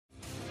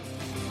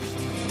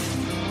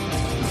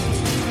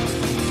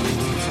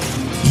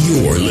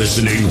You're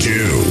listening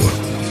to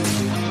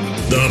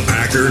the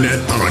Packernet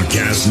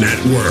Podcast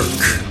Network.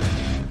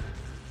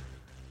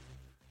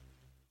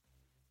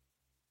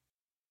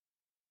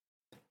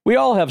 We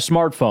all have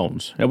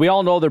smartphones, and we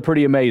all know they're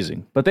pretty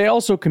amazing, but they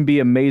also can be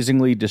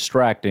amazingly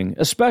distracting,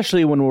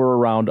 especially when we're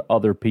around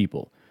other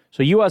people.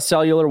 So US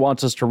Cellular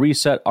wants us to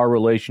reset our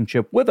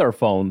relationship with our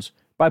phones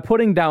by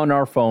putting down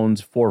our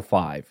phones for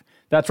 $5.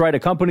 That's right, a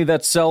company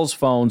that sells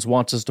phones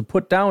wants us to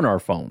put down our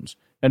phones.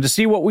 And to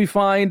see what we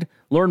find,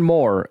 learn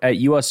more at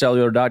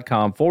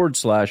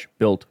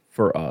uscellular.com/built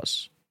for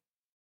us.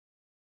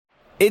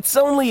 It's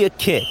only a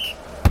kick,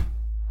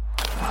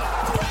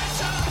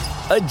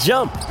 a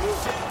jump,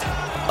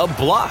 a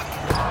block.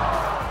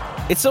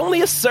 It's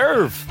only a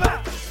serve.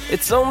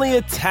 It's only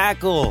a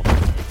tackle,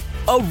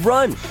 a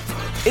run.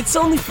 It's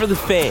only for the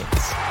fans.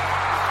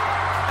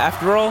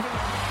 After all,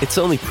 it's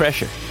only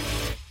pressure.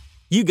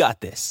 You got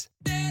this.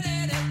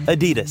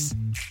 Adidas.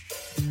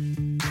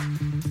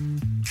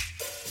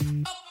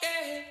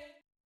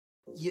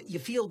 You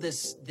feel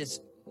this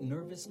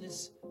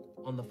nervousness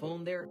on the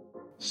phone there?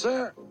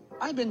 Sir,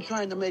 I've been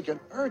trying to make an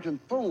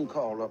urgent phone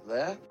call up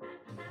there.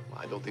 Well,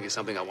 I don't think it's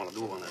something I want to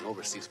do on an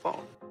overseas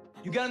phone.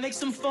 You gotta make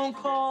some phone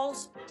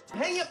calls.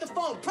 Hang up the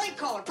phone. Prank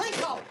caller.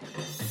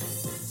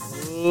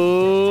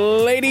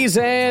 Ladies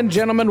and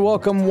gentlemen,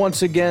 welcome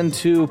once again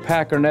to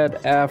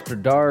Packernet After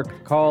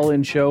Dark,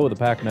 call-in show of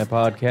the Packernet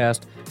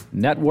Podcast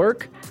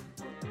Network.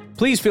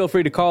 Please feel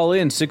free to call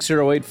in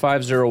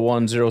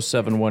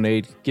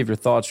 608-501-0718. Give your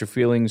thoughts, your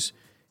feelings,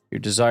 your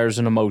desires,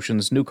 and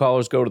emotions. New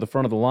callers go to the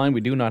front of the line.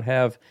 We do not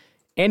have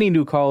any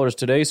new callers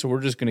today, so we're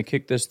just going to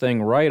kick this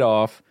thing right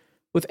off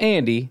with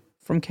Andy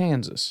from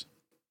Kansas.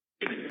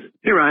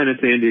 Hey, Ryan,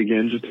 it's Andy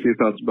again. Just a few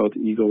thoughts about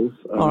the Eagles.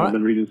 I've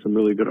been reading some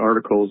really good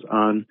articles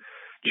on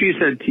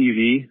Cheesehead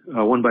TV,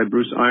 one by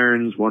Bruce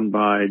Irons, one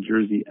by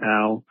Jersey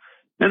Al.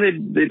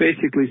 And they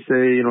basically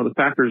say, the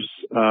Packers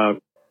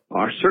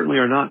certainly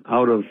are not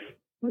out of,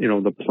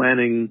 the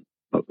planning,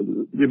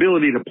 the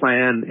ability to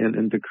plan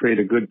and to create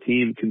a good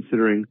team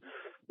considering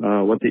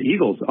what the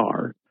Eagles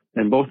are.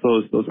 And both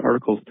those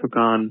articles took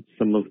on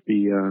some of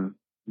the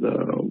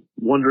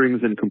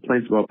wonderings and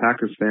complaints about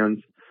Packers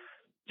fans,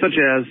 such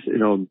as,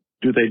 do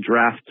they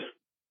draft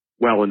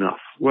well enough?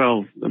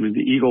 Well,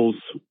 the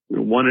Eagles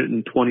won it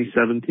in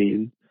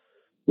 2017,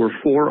 were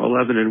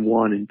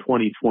 4-11-1 in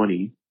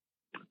 2020,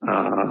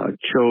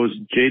 chose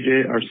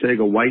J.J.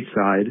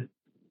 Arcega-Whiteside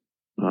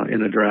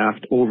in a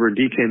draft over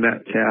DK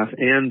Metcalf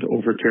and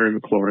over Terry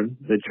McLaurin.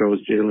 They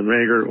chose Jalen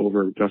Reagor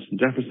over Justin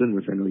Jefferson,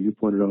 which I know you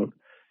pointed out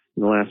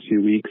in the last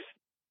few weeks.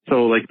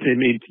 So, they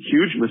made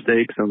huge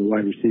mistakes on the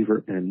wide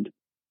receiver end.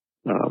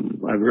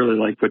 I really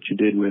like what you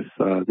did with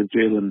the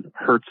Jalen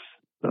Hurts,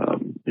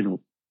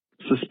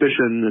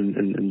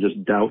 suspicion and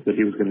just doubt that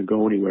he was going to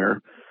go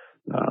anywhere.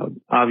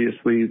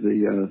 Obviously,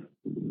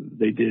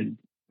 they did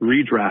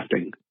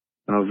redrafting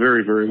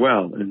very, very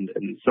well, and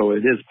so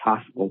it is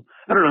possible.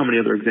 I don't know how many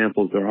other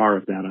examples there are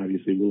of that.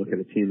 Obviously, we look at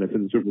a team that's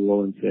in the Super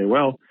Bowl and say,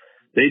 well,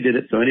 they did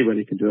it, so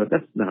anybody can do it.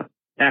 That's not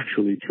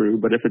actually true,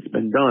 but if it's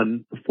been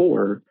done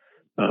before,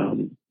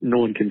 no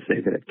one can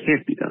say that it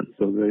can't be done.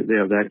 So they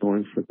have that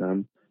going for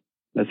them.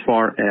 As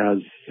far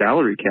as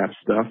salary cap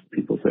stuff,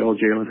 people say, oh,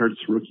 Jalen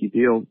Hurts rookie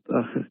deal.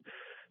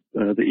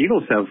 The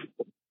Eagles have,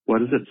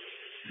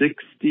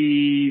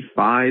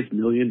 $65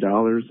 million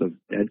of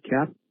dead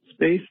cap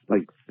space,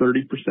 like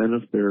 30%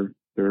 of their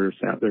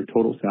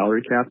total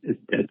salary cap is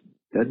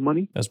dead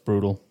money. That's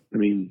brutal.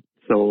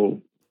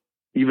 So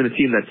even a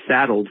team that's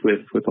saddled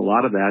with a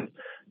lot of that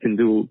can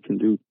do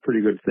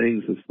pretty good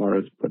things as far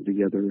as putting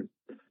together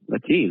a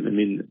team. If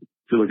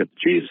you look at the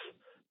Chiefs,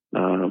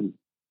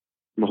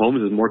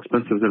 Mahomes is more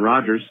expensive than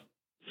Rodgers,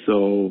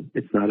 so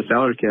it's not a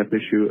salary cap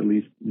issue, at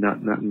least not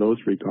in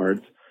those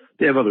regards.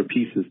 They have other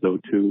pieces though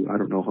too. I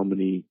don't know how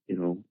many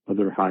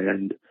other high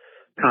end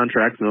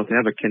contracts. I don't know if they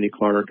have a Kenny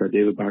Clark or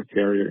David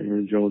Bakhtiari or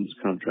Aaron Jones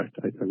contract.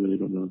 I really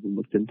don't know. I haven't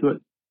looked into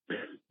it.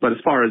 But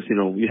as far as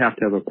you have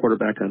to have a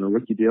quarterback on a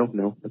rookie deal.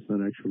 No, that's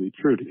not actually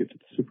true to get to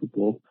the Super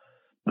Bowl.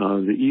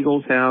 The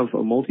Eagles have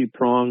a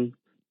multi-pronged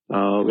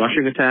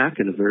rushing attack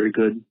and a very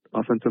good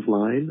offensive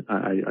line.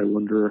 I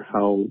wonder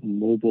how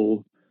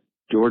mobile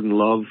Jordan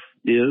Love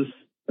is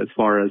as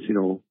far as,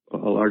 a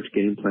large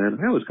game plan.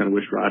 I always kind of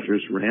wish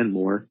Rodgers ran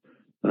more.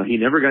 He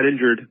never got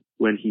injured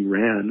when he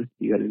ran.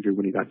 He got injured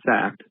when he got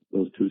sacked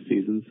those 2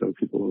 seasons. So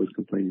people always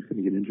complain he's going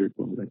to get injured.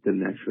 Well, that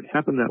didn't actually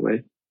happen that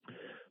way.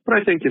 But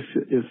I think if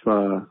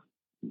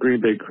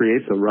Green Bay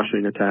creates a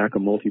rushing attack, a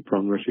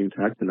multi-pronged rushing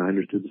attack, the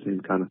Niners do the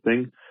same kind of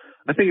thing.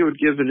 I think it would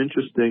give an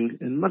interesting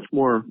and much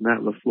more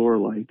Matt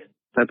LaFleur-like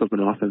type of an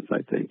offense,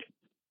 I think.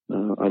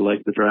 I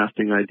like the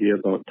drafting idea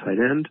about tight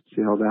end,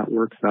 see how that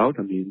works out.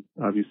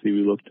 Obviously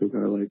we look to a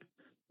guy like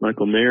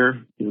Michael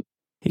Mayer.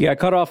 He got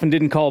cut off and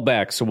didn't call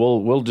back, so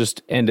we'll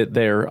just end it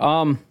there.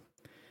 Look,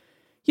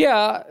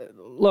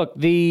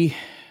 there's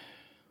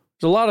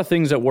a lot of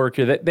things that work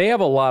here. They have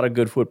a lot of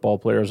good football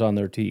players on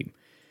their team.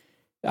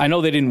 I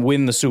know they didn't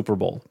win the Super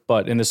Bowl,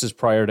 and this is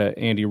prior to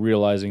Andy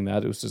realizing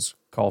that. It was his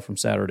call from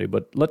Saturday.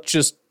 But let's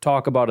just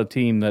talk about a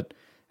team that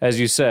as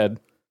you said,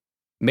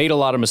 made a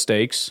lot of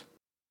mistakes,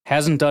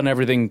 hasn't done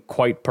everything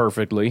quite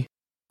perfectly.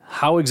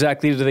 How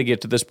exactly did they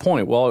get to this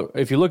point? Well,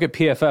 if you look at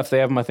PFF, they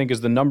have them, I think,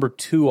 as the number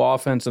 2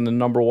 offense and the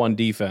number 1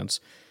 defense.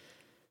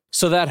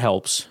 So that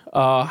helps.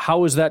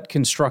 How is that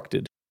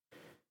constructed?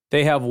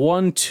 They have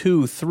 1,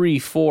 2, 3,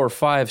 4,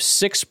 5,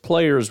 6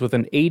 players with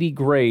an 80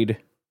 grade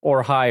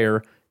or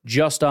higher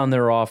just on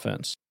their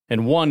offense.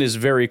 And one is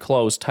very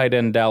close, tight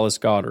end Dallas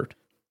Goedert.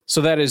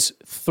 So that is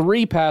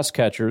 3 pass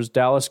catchers,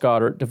 Dallas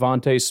Goedert,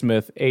 Devontae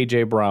Smith,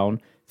 A.J.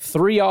 Brown,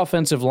 3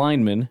 offensive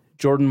linemen,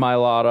 Jordan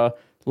Mailata,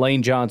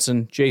 Lane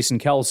Johnson, Jason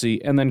Kelce,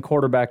 and then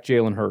quarterback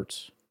Jalen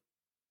Hurts.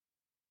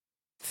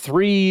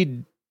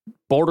 3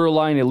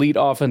 borderline elite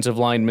offensive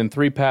linemen,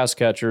 3 pass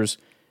catchers,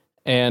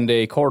 and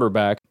a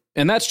quarterback.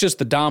 And that's just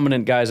the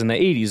dominant guys in the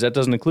 80s. That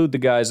doesn't include the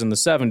guys in the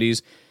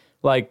 70s,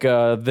 like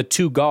the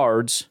 2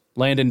 guards,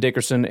 Landon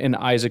Dickerson and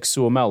Isaac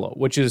Suomelo,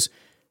 which is,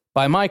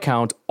 by my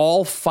count,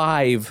 all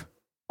 5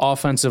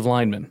 offensive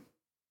linemen.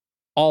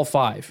 All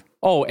 5.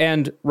 Oh,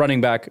 and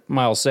running back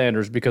Miles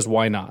Sanders, because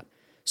why not?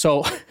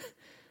 So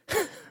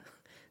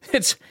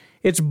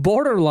it's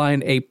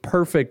borderline a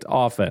perfect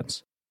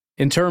offense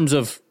in terms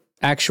of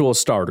actual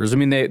starters. I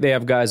mean, they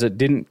have guys that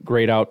didn't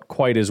grade out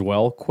quite as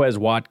well. Quez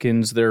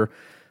Watkins, their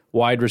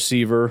wide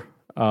receiver.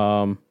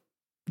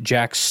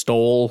 Jack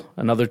Stoll,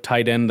 another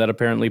tight end that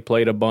apparently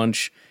played a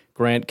bunch.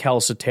 Grant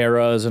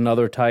Calcaterra is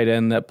another tight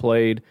end that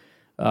played.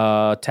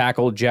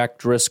 Tackle Jack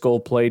Driscoll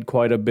played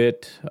quite a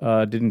bit.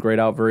 Didn't grade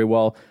out very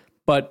well.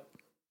 But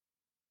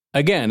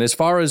again, as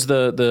far as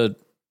the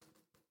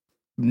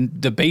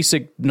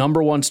basic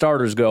number 1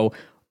 starters go,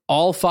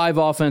 all 5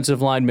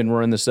 offensive linemen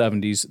were in the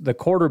 70s. The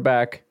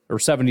quarterback, or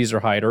 70s or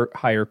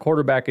higher,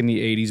 quarterback in the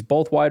 80s,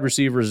 both wide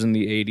receivers in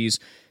the 80s,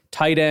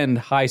 tight end,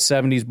 high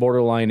 70s,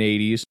 borderline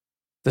 80s.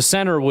 The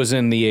center was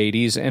in the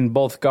 80s, and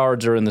both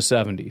guards are in the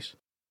 70s.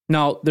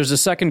 Now, there's a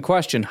second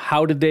question.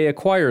 How did they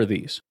acquire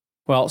these?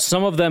 Well,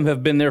 some of them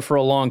have been there for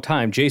a long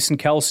time. Jason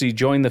Kelce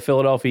joined the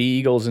Philadelphia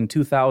Eagles in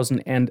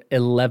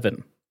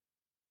 2011.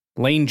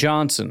 Lane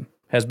Johnson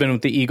has been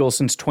with the Eagles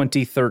since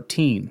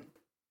 2013.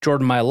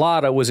 Jordan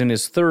Mailata was in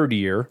his 3rd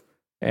year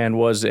and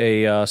was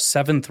a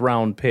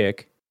 7th-round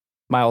pick.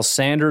 Miles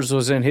Sanders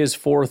was in his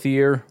 4th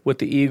year with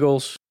the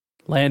Eagles.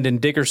 Landon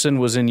Dickerson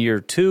was in year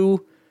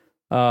 2.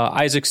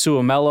 Isaac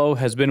Suomelo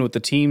has been with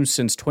the team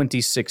since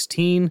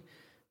 2016.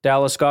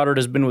 Dallas Goedert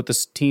has been with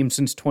the team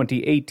since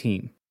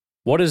 2018.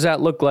 What does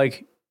that look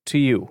like to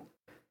you?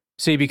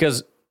 See,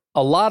 because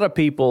a lot of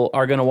people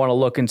are going to want to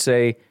look and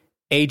say,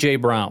 A.J.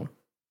 Brown.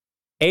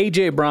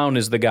 A.J. Brown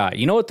is the guy.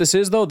 You know what this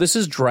is, though? This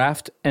is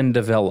draft and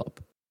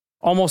develop.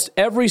 Almost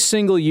every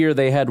single year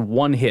they had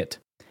one hit,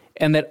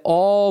 and that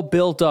all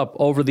built up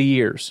over the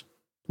years.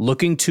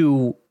 Looking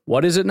to,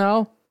 what is it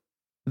now?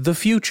 The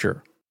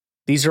future.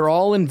 These are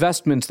all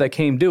investments that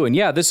came due. And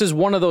yeah, this is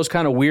one of those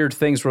kind of weird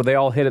things where they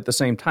all hit at the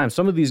same time.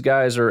 Some of these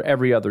guys are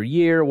every other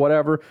year,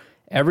 whatever.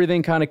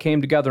 Everything kind of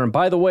came together. And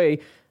by the way,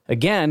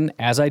 again,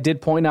 as I did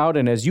point out,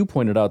 and as you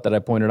pointed out that I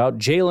pointed out,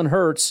 Jalen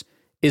Hurts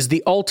is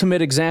the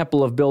ultimate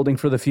example of building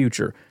for the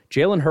future.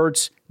 Jalen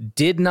Hurts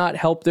did not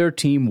help their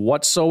team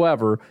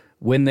whatsoever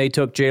when they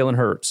took Jalen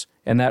Hurts.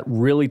 And that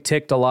really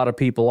ticked a lot of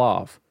people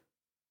off.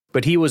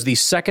 But he was the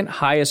 2nd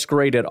highest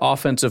graded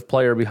offensive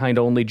player behind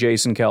only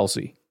Jason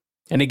Kelce.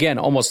 And again,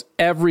 almost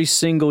every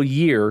single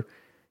year,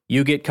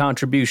 you get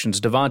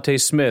contributions.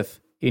 Devontae Smith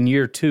in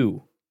year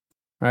 2.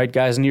 All right,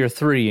 guys, in year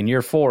 3, in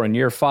year 4, in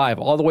year 5,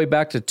 all the way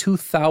back to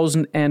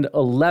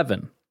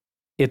 2011.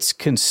 It's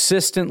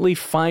consistently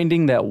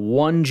finding that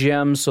one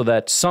gem so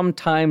that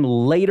sometime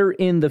later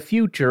in the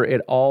future,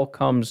 it all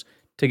comes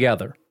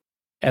together.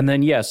 And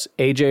then, yes,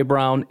 A.J.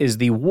 Brown is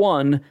the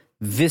one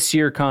this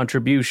year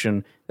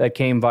contribution that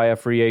came via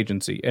free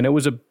agency. And it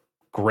was a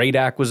great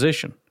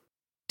acquisition.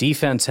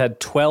 Defense had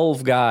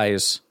 12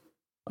 guys.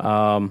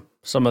 Some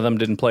of them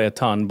didn't play a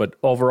ton, but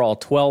overall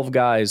 12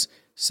 guys,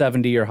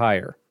 70 or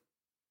higher.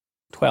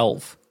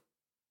 12.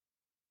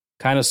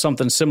 Kind of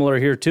something similar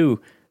here, too.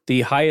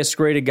 The highest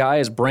graded guy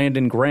is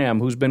Brandon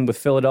Graham, who's been with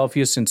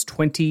Philadelphia since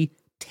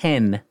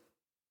 2010.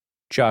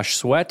 Josh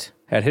Sweat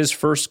had his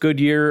first good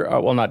year.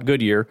 Well, not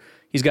good year.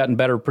 He's gotten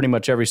better pretty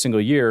much every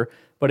single year,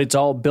 but it's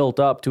all built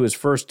up to his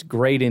first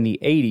grade in the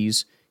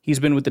 80s. He's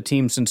been with the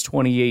team since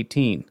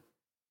 2018.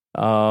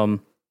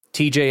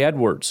 TJ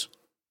Edwards,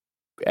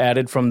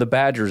 added from the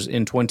Badgers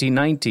in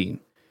 2019.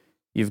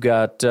 You've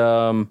got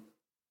Javon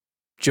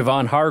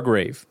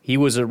Hargrave. He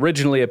was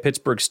originally a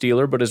Pittsburgh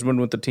Steeler, but has been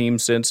with the team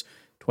since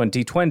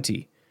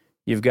 2020.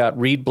 You've got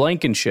Reed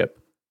Blankenship,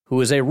 who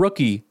is a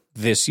rookie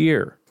this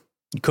year.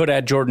 You could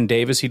add Jordan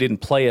Davis. He didn't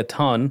play a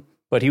ton,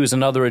 but he was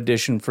another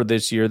addition for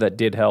this year that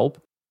did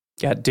help.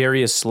 Got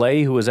Darius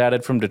Slay, who was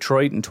added from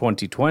Detroit in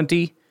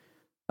 2020.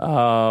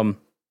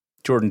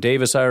 Jordan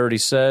Davis, I already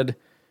said.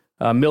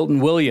 Milton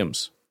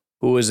Williams,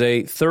 who was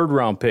a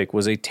 3rd-round pick,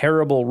 was a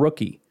terrible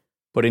rookie.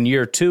 But in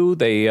year 2,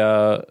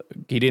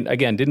 he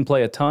didn't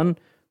play a ton,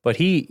 but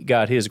he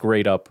got his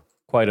grade up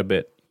quite a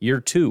bit. Year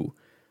 2,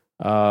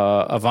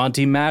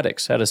 Avonte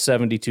Maddox had a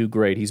 72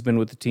 grade. He's been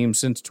with the team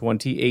since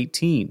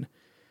 2018.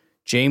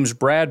 James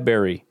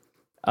Bradbury,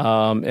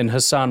 and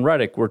Hassan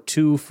Reddick were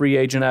 2 free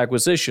agent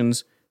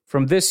acquisitions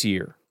from this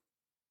year.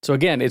 So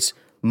again, it's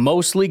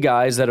mostly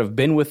guys that have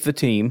been with the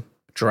team,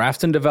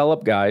 draft and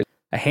develop guys,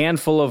 a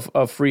handful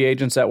of free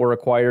agents that were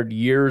acquired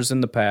years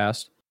in the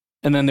past.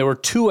 And then there were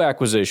 2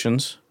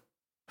 acquisitions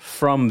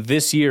from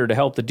this year to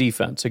help the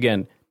defense.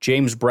 Again,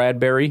 James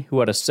Bradbury, who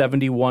had a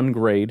 71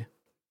 grade,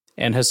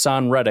 and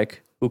Hassan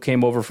Reddick, who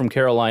came over from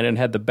Carolina and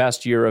had the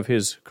best year of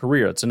his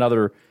career. It's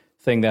another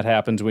thing that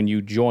happens when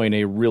you join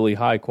a really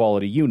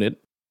high-quality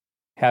unit.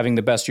 Having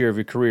the best year of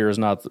your career is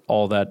not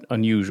all that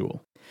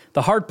unusual.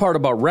 The hard part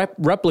about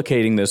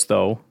replicating this,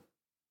 though,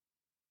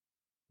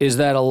 is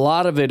that a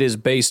lot of it is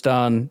based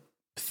on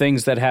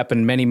things that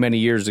happened many, many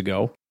years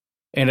ago.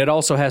 And it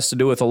also has to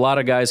do with a lot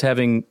of guys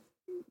having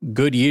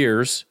good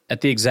years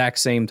at the exact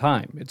same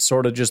time. It's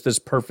sort of just this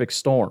perfect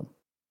storm.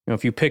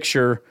 If you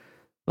picture,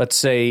 let's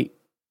say,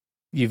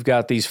 you've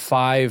got these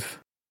 5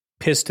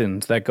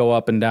 pistons that go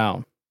up and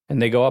down,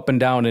 and they go up and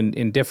down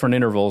in different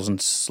intervals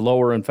and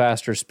slower and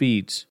faster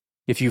speeds.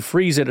 If you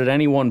freeze it at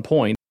any one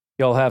point,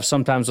 you'll have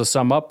sometimes a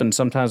some up and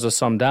sometimes a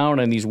some down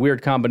and these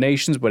weird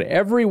combinations, but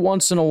every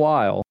once in a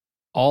while,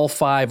 all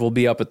 5 will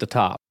be up at the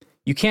top.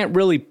 You can't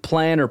really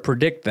plan or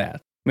predict that.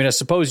 I mean, I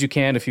suppose you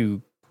can if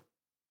you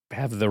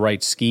have the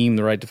right scheme,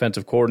 the right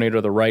defensive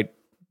coordinator, the right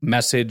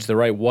message, the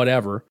right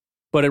whatever.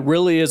 But it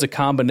really is a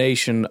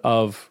combination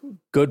of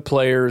good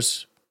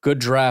players, good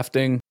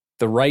drafting,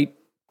 the right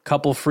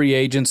couple free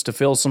agents to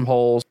fill some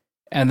holes,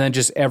 and then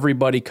just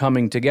everybody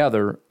coming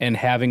together and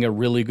having a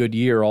really good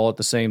year all at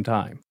the same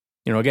time.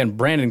 Again,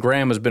 Brandon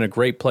Graham has been a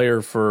great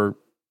player for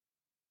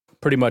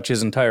pretty much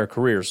his entire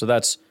career, so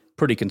that's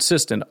pretty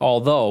consistent,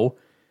 although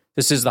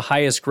this is the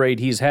highest grade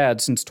he's had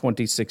since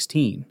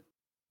 2016.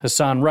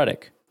 Hassan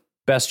Reddick,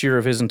 best year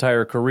of his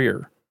entire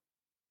career.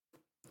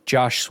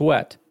 Josh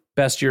Sweat,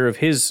 best year of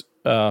his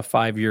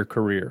 5-year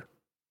career.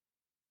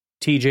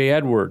 TJ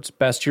Edwards,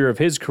 best year of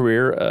his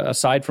career,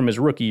 aside from his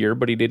rookie year,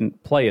 but he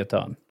didn't play a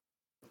ton.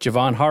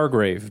 Javon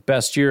Hargrave,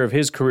 best year of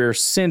his career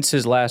since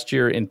his last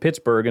year in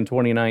Pittsburgh in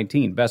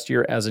 2019, best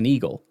year as an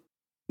Eagle.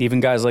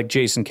 Even guys like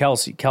Jason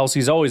Kelce.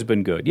 Kelce's always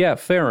been good. Yeah,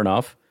 fair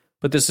enough,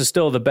 but this is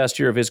still the best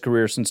year of his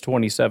career since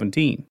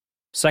 2017.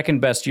 Second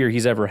best year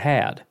he's ever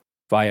had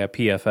via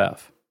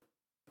PFF.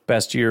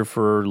 Best year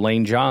for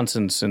Lane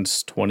Johnson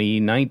since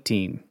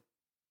 2019.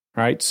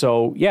 All right,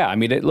 so yeah, I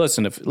mean,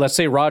 listen, if let's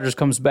say Rodgers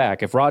comes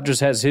back, if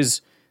Rodgers has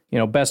his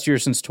best year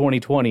since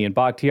 2020, and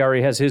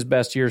Bakhtiari has his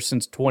best year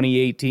since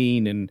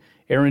 2018, and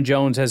Aaron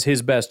Jones has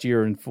his best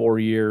year in 4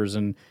 years,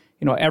 and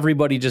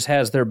everybody just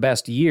has their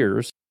best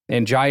years,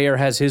 and Jair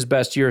has his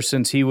best year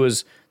since he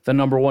was the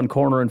number 1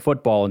 corner in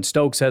football, and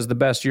Stokes has the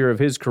best year of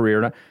his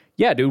career.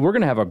 Yeah, dude, we're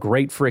going to have a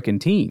great freaking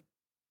team.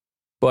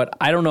 But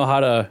I don't know how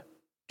to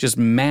just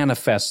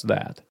manifest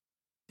that.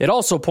 It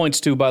also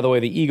points to, by the way,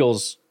 the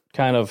Eagles'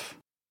 kind of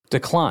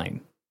decline.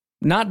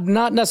 Not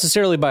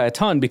necessarily by a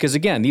ton, because,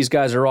 again, these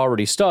guys are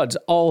already studs,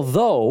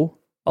 although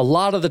a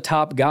lot of the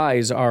top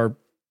guys are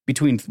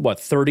between,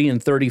 30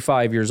 and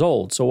 35 years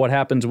old. So what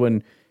happens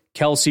when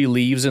Kelce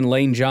leaves and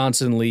Lane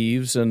Johnson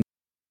leaves and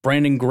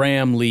Brandon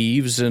Graham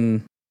leaves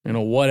and,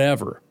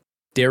 whatever.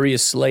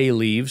 Darius Slay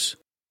leaves.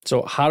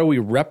 So how do we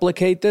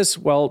replicate this?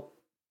 Well,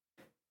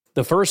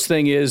 the first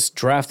thing is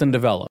draft and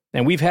develop.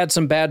 And we've had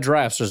some bad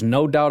drafts. There's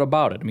no doubt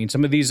about it. I mean,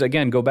 some of these,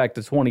 again, go back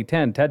to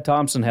 2010. Ted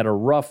Thompson had a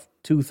rough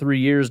 2-3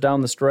 years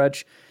down the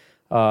stretch.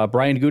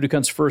 Brian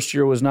Gutekunst's first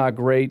year was not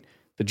great.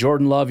 The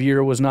Jordan Love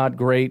year was not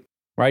great,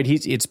 right?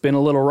 It's been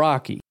a little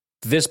rocky.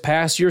 This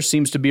past year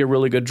seems to be a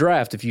really good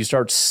draft. If you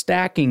start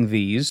stacking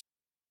these,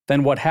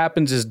 then what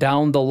happens is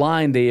down the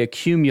line they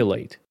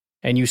accumulate,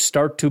 and you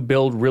start to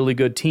build really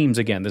good teams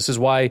again. This is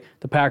why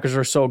the Packers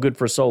are so good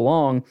for so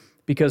long,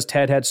 because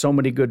Ted had so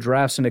many good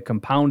drafts and it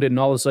compounded, and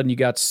all of a sudden you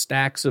got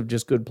stacks of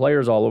just good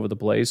players all over the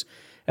place.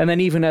 And then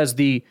even as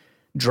the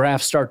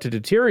drafts start to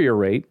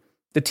deteriorate,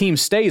 the team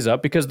stays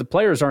up because the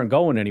players aren't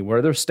going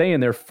anywhere. They're staying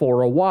there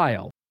for a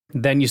while.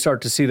 Then you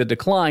start to see the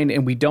decline,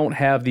 and we don't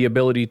have the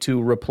ability to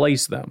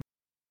replace them.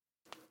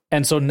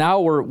 And so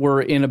now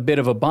we're in a bit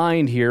of a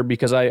bind here,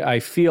 because I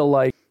feel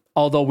like,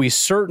 although we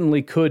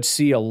certainly could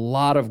see a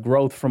lot of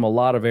growth from a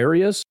lot of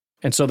areas,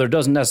 and so there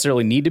doesn't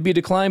necessarily need to be a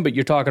decline, but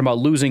you're talking about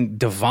losing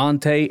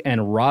Devontae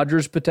and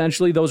Rodgers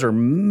potentially. Those are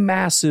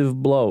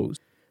massive blows.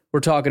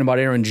 We're talking about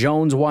Aaron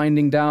Jones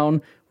winding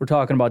down. We're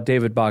talking about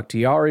David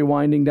Bakhtiari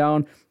winding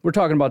down. We're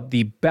talking about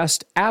the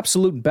best,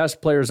 absolute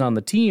best players on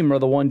the team are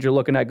the ones you're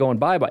looking at going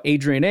by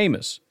Adrian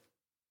Amos.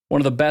 One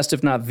of the best,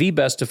 if not the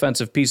best,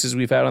 defensive pieces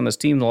we've had on this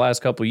team in the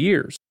last couple of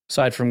years,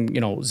 aside from,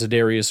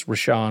 Za'Darius,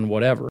 Rashawn,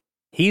 whatever.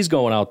 He's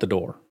going out the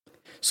door.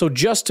 So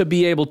just to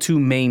be able to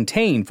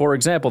maintain, for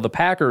example, the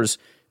Packers,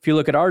 if you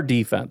look at our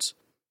defense,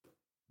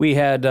 we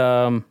had,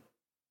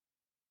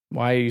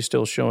 why are you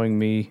still showing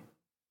me?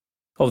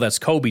 Oh, that's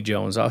Kobe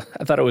Jones. I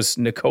thought it was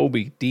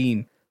Nakobe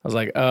Dean. I was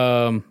like,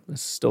 this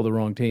is still the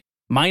wrong team.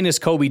 Minus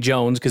Kobe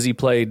Jones, because he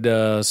played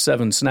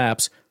 7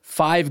 snaps.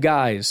 5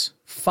 guys,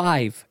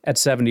 5 at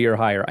 70 or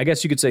higher. I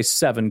guess you could say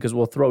 7, because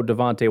we'll throw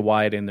Devontae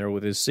Wyatt in there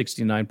with his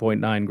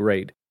 69.9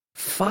 grade.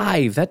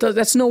 5.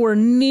 That's nowhere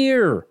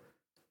near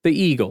the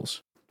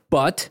Eagles.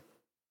 But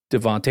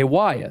Devontae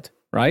Wyatt,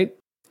 right?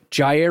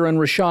 Jair and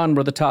Rashawn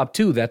were the top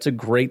 2. That's a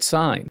great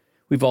sign.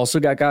 We've also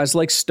got guys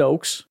like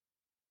Stokes,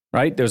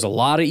 right? There's a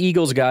lot of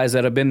Eagles guys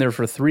that have been there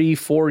for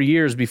 3-4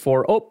 years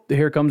before,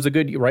 here comes the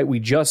good, right? We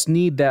just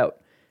need that.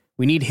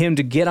 We need him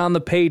to get on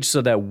the page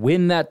so that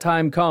when that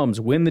time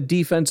comes, when the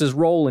defense is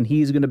rolling,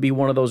 he's going to be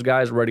one of those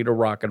guys ready to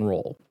rock and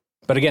roll.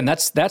 But again,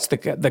 that's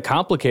the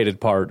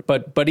complicated part.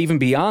 But even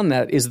beyond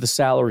that is the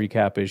salary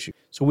cap issue.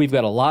 So we've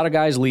got a lot of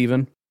guys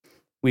leaving.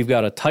 We've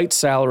got a tight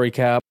salary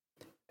cap.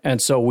 And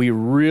so we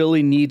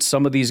really need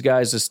some of these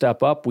guys to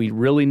step up. We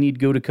really need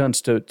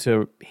Gutekunst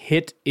to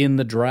hit in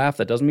the draft.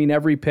 That doesn't mean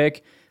every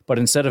pick, but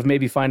instead of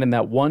maybe finding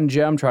that one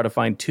gem, try to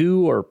find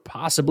 2 or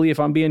possibly, if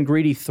I'm being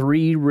greedy,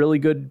 3 really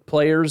good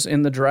players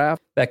in the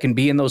draft that can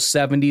be in those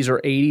 70s or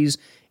 80s,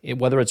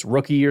 whether it's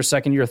rookie year,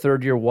 second year,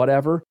 third year,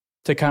 whatever,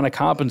 to kind of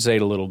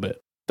compensate a little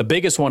bit. The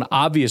biggest one,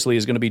 obviously,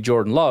 is going to be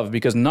Jordan Love,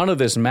 because none of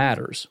this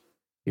matters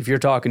if you're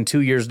talking 2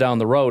 years down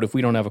the road if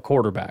we don't have a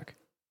quarterback.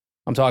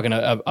 I'm talking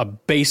a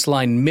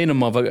baseline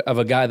minimum of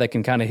a guy that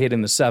can kind of hit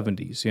in the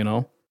 70s, you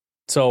know?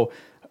 So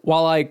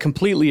while I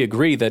completely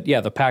agree that,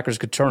 yeah, the Packers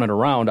could turn it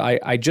around,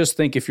 I just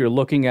think if you're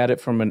looking at it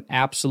from an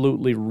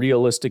absolutely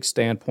realistic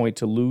standpoint,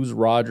 to lose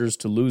Rodgers,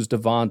 to lose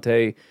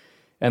Devontae,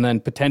 and then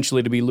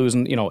potentially to be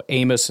losing, you know,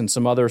 Amos and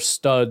some other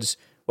studs,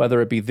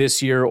 whether it be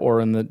this year or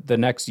in the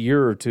next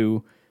year or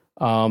two,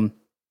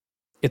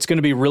 it's going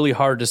to be really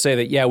hard to say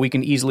that, yeah, we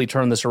can easily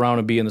turn this around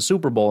and be in the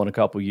Super Bowl in a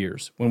couple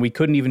years, when we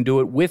couldn't even do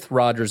it with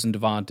Rodgers and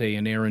Devontae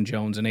and Aaron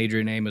Jones and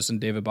Adrian Amos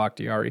and David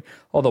Bakhtiari,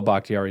 although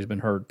Bakhtiari's been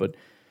hurt. But,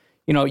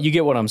 you know, you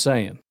get what I'm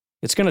saying.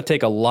 It's going to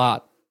take a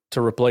lot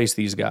to replace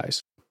these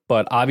guys.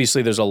 But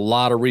obviously there's a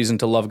lot of reason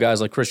to love guys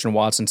like Christian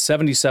Watson.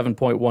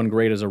 77.1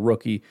 grade as a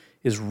rookie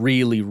is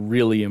really,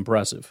 really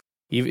impressive.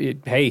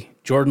 Hey,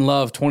 Jordan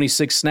Love,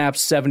 26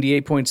 snaps,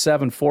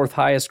 78.7, fourth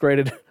highest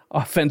graded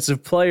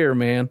offensive player,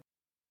 man.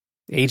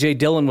 A.J.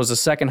 Dillon was the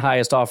second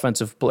highest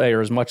offensive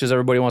player, as much as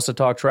everybody wants to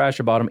talk trash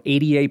about him,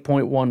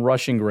 88.1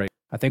 rushing grade.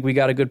 I think we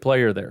got a good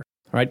player there.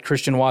 All right,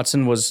 Christian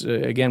Watson was,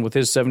 again, with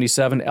his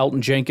 77.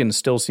 Elton Jenkins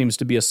still seems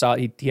to be a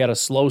solid. He had a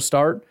slow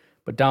start,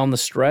 but down the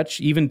stretch,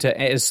 even to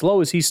as slow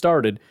as he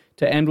started,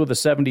 to end with a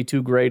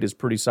 72 grade is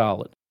pretty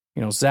solid.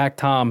 You know, Zach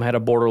Tom had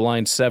a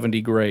borderline 70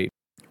 grade.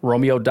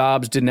 Romeo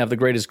Doubs didn't have the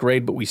greatest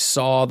grade, but we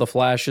saw the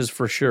flashes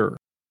for sure.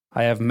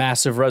 I have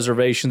massive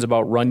reservations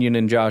about Runyon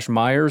and Josh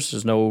Myers.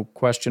 There's no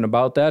question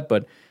about that,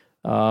 but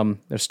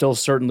there's still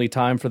certainly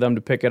time for them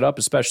to pick it up,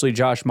 especially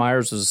Josh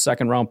Myers is a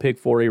second-round pick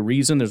for a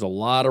reason. There's a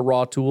lot of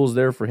raw tools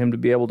there for him to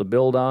be able to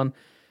build on.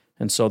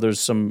 And so there's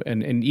some,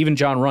 and even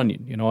John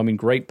Runyon, you know, I mean,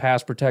 great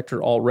pass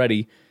protector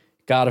already.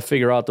 Got to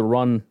figure out the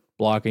run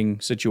blocking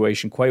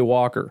situation. Quay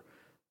Walker,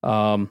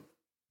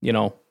 you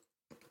know,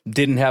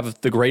 didn't have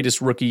the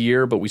greatest rookie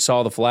year, but we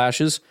saw the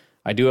flashes.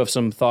 I do have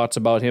some thoughts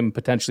about him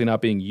potentially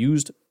not being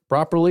used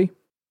properly,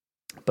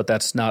 but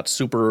that's not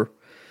super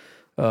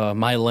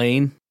my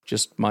lane,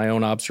 just my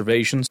own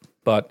observations.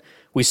 But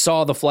we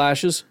saw the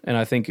flashes, and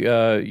I think,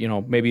 you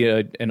know, maybe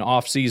an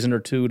off season or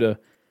two to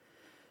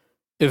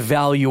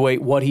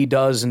evaluate what he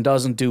does and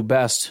doesn't do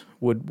best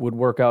would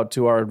work out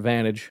to our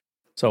advantage.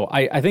 So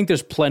I think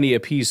there's plenty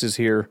of pieces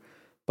here,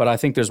 but I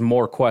think there's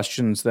more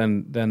questions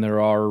than there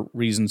are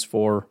reasons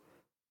for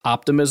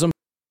optimism.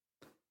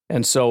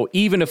 And so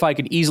even if I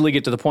could easily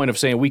get to the point of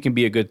saying we can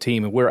be a good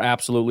team and we're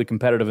absolutely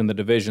competitive in the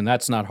division,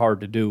 that's not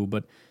hard to do.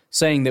 But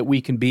saying that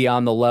we can be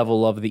on the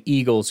level of the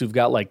Eagles, who've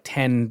got like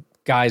 10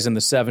 guys in the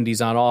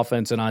 70s on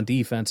offense and on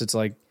defense, it's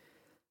like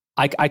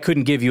I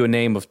couldn't give you a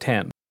name of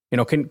 10. You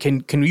know,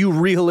 can you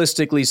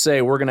realistically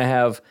say we're going to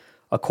have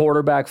a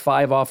quarterback,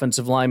 5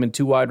 offensive linemen,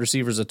 2 wide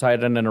receivers, a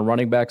tight end, and a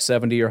running back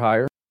 70 or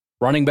higher?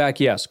 Running back,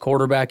 yes.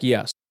 Quarterback,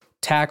 yes.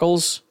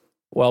 Tackles,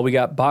 well, we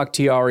got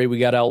Bakhtiari, we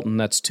got Elton,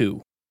 that's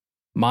 2.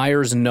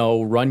 Myers,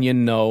 no.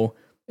 Runyon, no.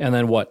 And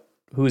then what?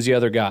 Who's the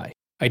other guy?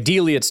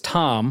 Ideally, it's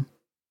Tom,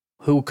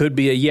 who could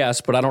be a yes,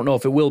 but I don't know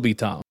if it will be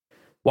Tom.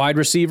 Wide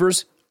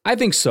receivers? I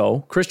think so.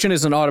 Christian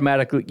is an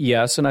automatic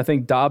yes, and I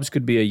think Doubs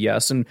could be a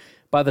yes. And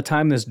by the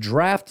time this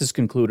draft is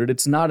concluded,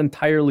 it's not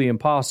entirely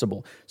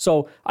impossible.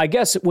 So I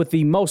guess with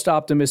the most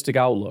optimistic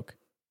outlook,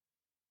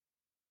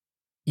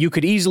 you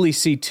could easily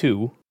see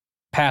 2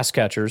 pass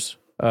catchers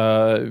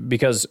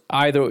because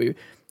either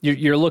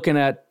you're looking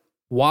at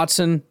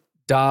Watson,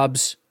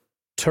 Doubs,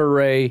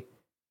 Toure,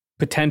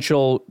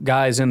 potential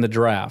guys in the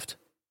draft.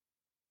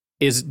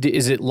 Is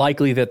it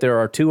likely that there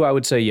are 2? I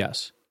would say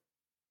yes.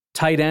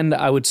 Tight end,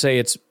 I would say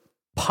it's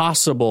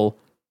possible,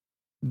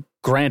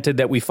 granted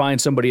that we find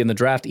somebody in the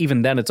draft.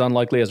 Even then, it's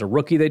unlikely as a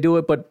rookie they do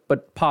it,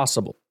 but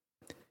possible.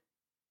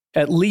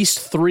 At least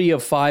 3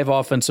 of 5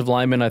 offensive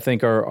linemen, I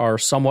think, are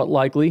somewhat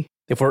likely,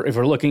 if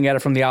we're looking at it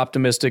from the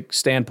optimistic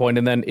standpoint.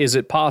 And then is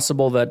it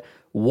possible that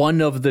one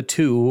of the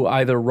 2,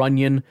 either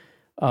Runyon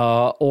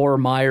or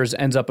Myers,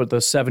 ends up at the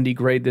 70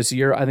 grade this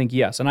year? I think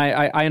yes. And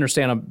I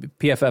understand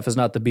PFF is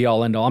not the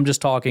be-all, end-all. I'm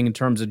just talking in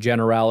terms of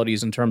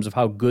generalities, in terms of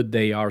how good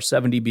they are,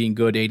 70 being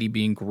good, 80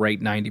 being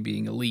great, 90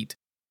 being elite.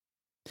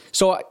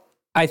 So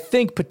I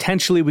think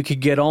potentially we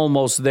could get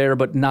almost there,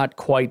 but not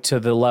quite to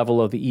the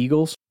level of the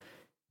Eagles.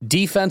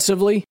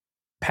 Defensively,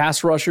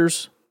 pass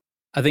rushers,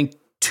 I think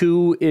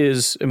 2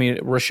 is,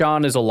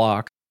 Rashawn is a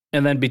lock.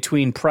 And then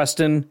between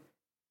Preston,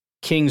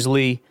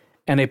 Kingsley,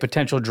 and a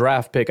potential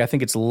draft pick, I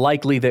think it's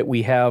likely that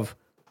we have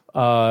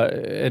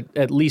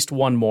at least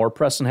one more.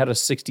 Preston had a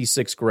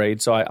 66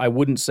 grade, so I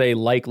wouldn't say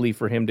likely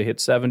for him to hit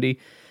 70,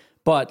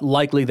 but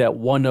likely that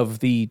one of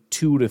the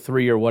 2 to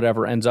 3 or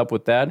whatever ends up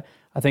with that.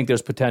 I think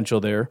there's potential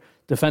there.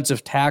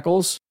 Defensive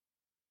tackles,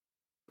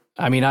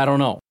 I don't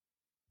know.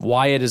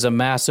 Wyatt is a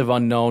massive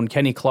unknown.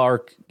 Kenny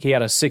Clark, he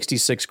had a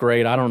 66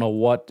 grade. I don't know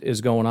what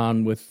is going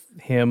on with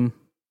him.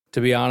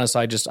 To be honest,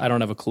 I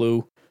don't have a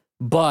clue.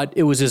 But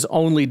it was his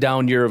only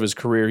down year of his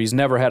career. He's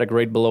never had a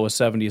grade below a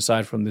 70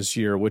 aside from this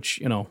year, which,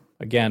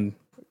 again,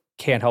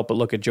 can't help but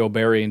look at Joe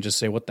Barry and just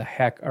say, what the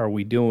heck are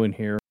we doing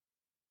here?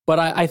 But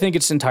I think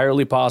it's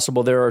entirely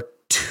possible there are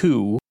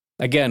 2,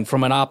 again,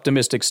 from an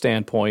optimistic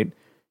standpoint.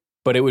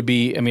 But it would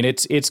be,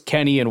 it's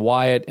Kenny and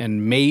Wyatt,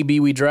 and maybe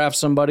we draft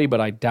somebody,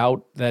 but I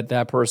doubt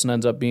that person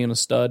ends up being a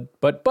stud.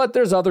 But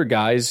there's other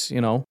guys,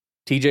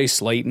 TJ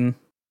Slayton.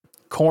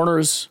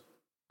 Corners,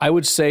 I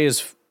would say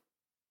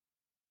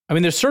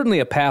there's certainly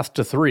a path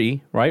to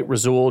 3, right?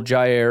 Rasul,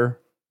 Jair,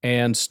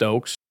 and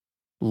Stokes.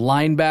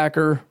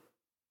 Linebacker,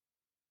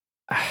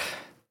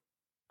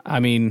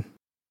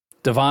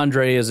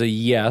 Devondre is a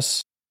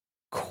yes.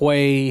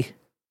 Quay,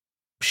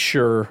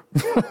 sure.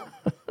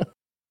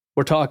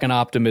 We're talking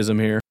optimism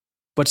here.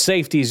 But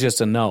safety is just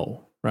a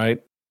no,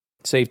 right?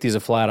 Safety is a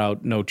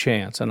flat-out no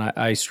chance. And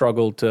I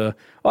struggled to...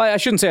 Well, I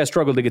shouldn't say I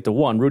struggled to get to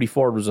 1. Rudy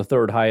Ford was the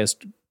 3rd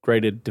highest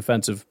graded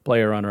defensive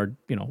player on our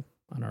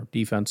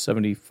defense,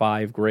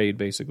 75 grade,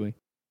 basically.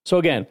 So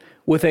again,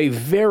 with a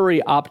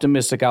very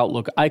optimistic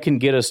outlook, I can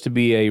get us to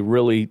be a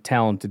really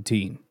talented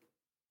team.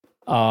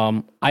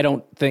 I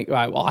don't think...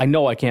 I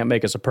know I can't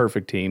make us a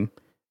perfect team.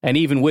 And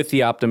even with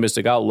the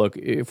optimistic outlook,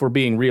 if we're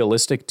being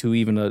realistic to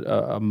even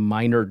a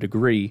minor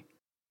degree,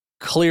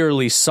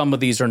 clearly some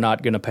of these are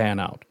not going to pan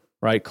out,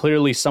 right?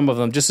 Clearly some of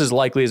them, just as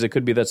likely as it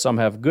could be that some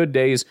have good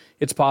days,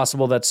 it's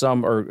possible that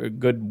some are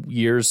good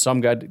years,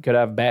 some guy could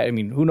have bad.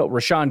 Who knows?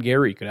 Rashawn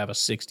Gary could have a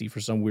 60 for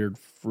some weird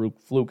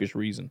flukish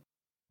reason.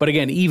 But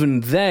again,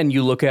 even then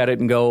you look at it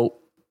and go,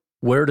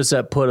 where does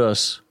that put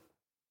us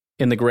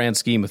in the grand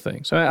scheme of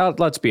things?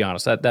 Let's be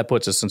honest, that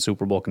puts us in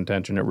Super Bowl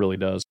contention. It really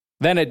does.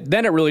 Then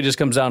it really just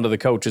comes down to the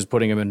coaches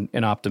putting them in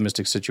an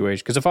optimistic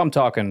situation. Because if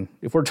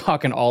we're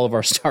talking all of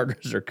our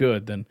starters are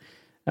good, then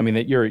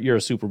that you're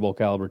a Super Bowl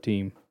caliber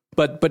team.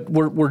 But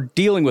we're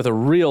dealing with a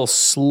real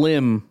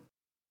slim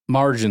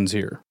margins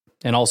here,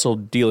 and also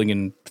dealing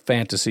in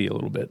fantasy a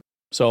little bit.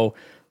 So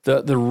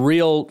the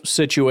real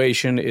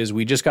situation is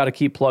we just got to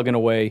keep plugging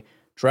away.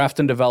 Draft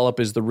and develop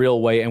is the real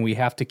way, and we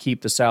have to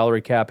keep the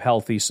salary cap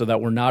healthy so that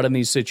we're not in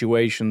these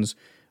situations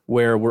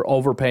where we're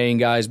overpaying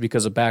guys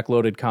because of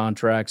backloaded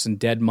contracts and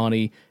dead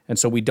money, and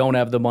so we don't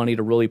have the money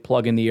to really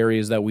plug in the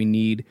areas that we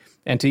need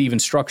and to even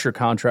structure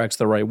contracts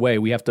the right way.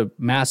 We have to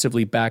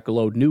massively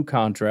backload new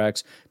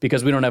contracts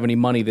because we don't have any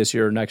money this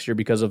year or next year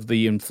because of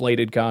the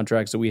inflated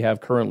contracts that we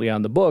have currently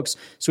on the books,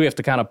 so we have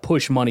to kind of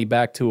push money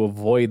back to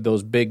avoid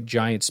those big,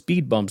 giant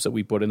speed bumps that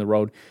we put in the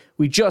road.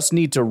 We just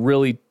need to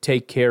really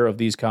take care of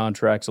these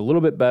contracts a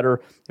little bit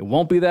better. It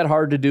won't be that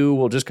hard to do.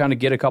 We'll just kind of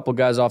get a couple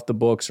guys off the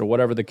books or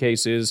whatever the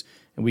case is,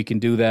 and we can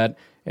do that.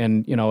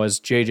 And, as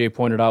JJ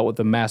pointed out, with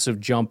the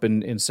massive jump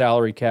in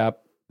salary cap,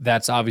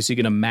 that's obviously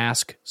going to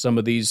mask some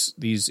of these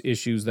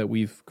issues that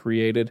we've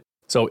created.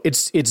 So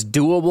it's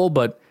doable,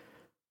 but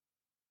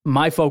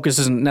my focus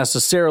isn't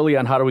necessarily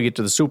on how do we get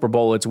to the Super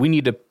Bowl. It's we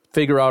need to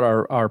figure out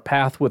our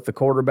path with the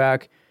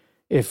quarterback.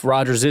 If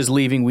Rodgers is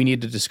leaving, we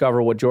need to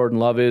discover what Jordan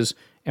Love is,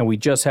 and we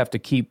just have to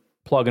keep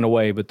plugging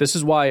away. But this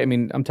is why,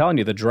 I'm telling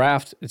you, the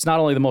draft, it's not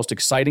only the most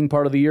exciting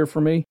part of the year for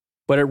me,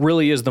 but it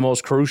really is the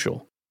most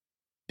crucial.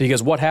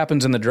 Because what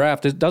happens in the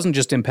draft, it doesn't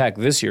just impact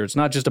this year. It's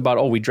not just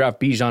about, we draft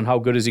Bijan, how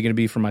good is he going to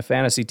be for my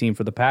fantasy team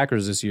for the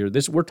Packers this year?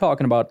 We're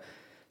talking about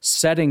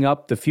setting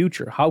up the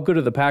future. How good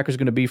are the Packers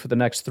going to be for the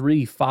next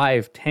 3,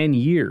 5, 10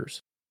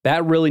 years?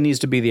 That really needs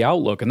to be the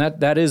outlook, and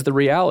that is the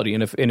reality.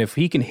 And if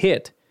he can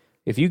hit,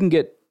 if you can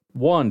get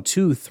 1,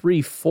 2,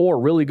 3, 4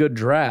 really good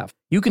drafts,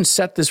 you can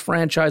set this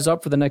franchise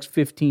up for the next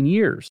 15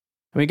 years.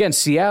 Again,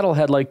 Seattle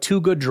had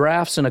 2 good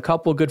drafts and a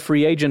couple good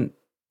free agent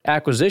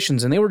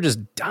acquisitions, and they were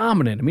just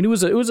dominant. It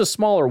was a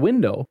smaller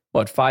window,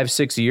 5,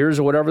 6 years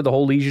or whatever, the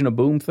whole Legion of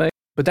Boom thing.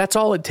 But that's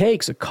all it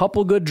takes, a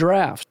couple good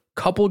drafts,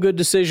 couple good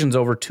decisions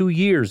over 2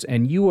 years,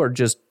 and you are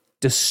just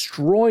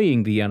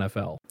destroying the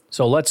NFL.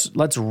 So let's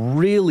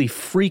really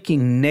freaking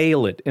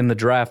nail it in the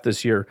draft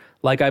this year,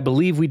 like I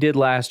believe we did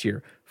last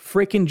year.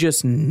 Freaking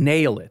just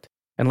nail it.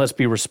 And let's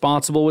be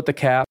responsible with the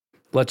cap.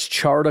 Let's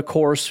chart a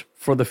course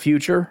for the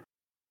future.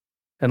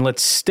 And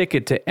let's stick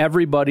it to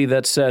everybody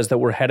that says that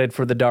we're headed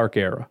for the dark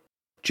era.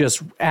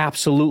 Just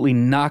absolutely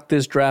knock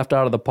this draft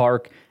out of the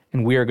park,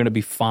 and we are going to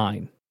be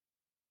fine,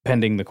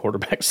 pending the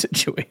quarterback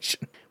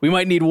situation. We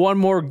might need one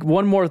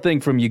more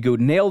thing from you, Good.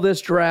 Nail this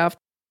draft,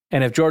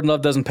 and if Jordan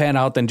Love doesn't pan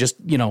out, then just,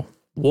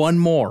 One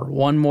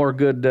more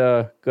good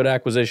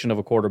acquisition of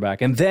a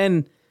quarterback, and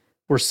then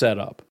we're set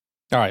up.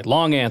 All right,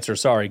 long answer.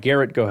 Sorry,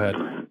 Garrett, go ahead.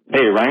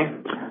 Hey,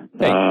 Ryan.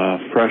 Hey.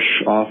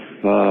 Fresh off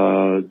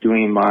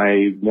doing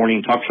my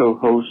morning talk show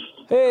host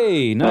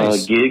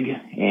gig,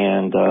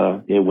 and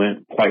it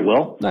went quite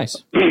well.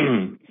 Nice.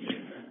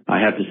 I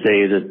have to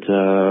say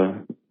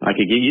that I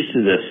could get used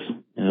to this.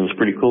 And it was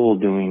pretty cool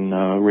doing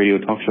radio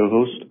talk show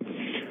host.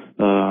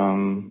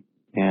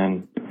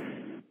 And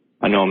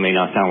I know it may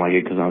not sound like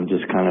it because I'm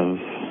just kind of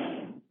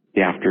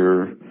the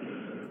after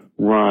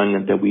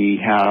run that we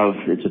have.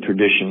 It's a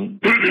tradition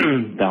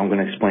that I'm going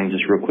to explain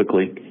just real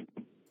quickly.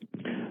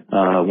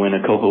 When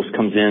a co-host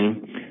comes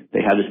in,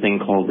 they have this thing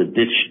called the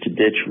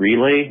ditch-to-ditch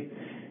relay.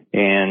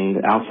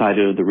 And outside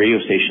of the radio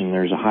station,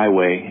 there's a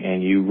highway,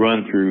 and you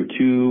run through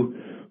 2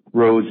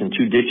 roads and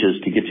 2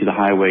 ditches to get to the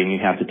highway, and you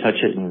have to touch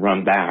it and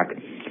run back.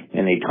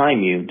 And they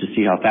time you to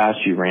see how fast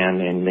you ran,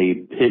 and they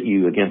pit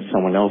you against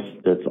someone else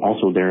that's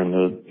also there in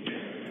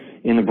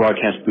the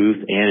broadcast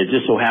booth. And it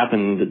just so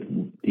happened that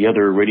the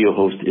other radio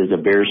host is a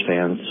Bears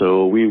fan,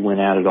 so we went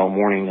at it all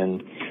morning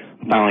and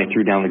finally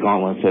threw down the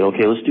gauntlet and said,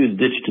 okay, let's do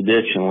ditch to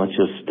ditch and let's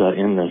just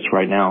end this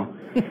right now.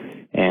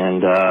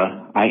 And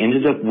I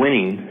ended up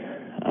winning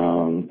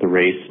the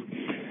race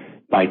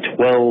by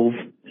 12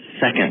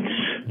 seconds.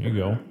 There you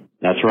go.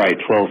 That's right,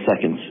 12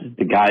 seconds.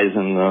 The guys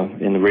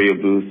in the radio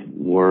booth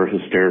were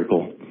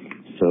hysterical.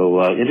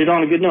 So ended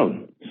on a good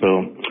note.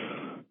 So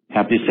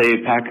happy to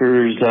say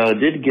Packers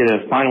did get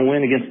a final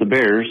win against the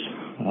Bears,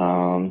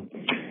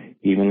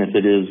 even if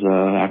it is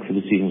after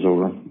the season's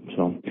over.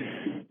 So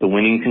the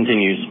winning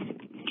continues.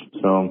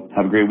 So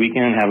have a great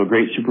weekend. Have a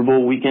great Super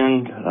Bowl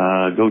weekend.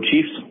 Go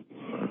Chiefs.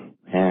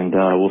 And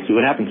we'll see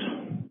what happens.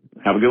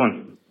 Have a good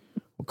one.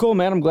 Well, cool,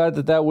 man. I'm glad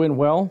that went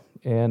well.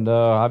 And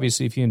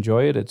obviously, if you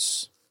enjoy it,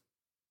 it's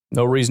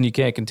no reason you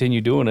can't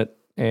continue doing it.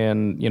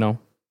 And, you know,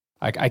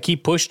 I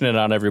keep pushing it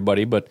on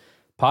everybody, but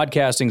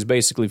podcasting is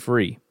basically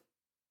free.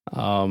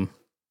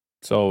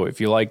 So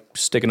if you like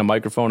sticking a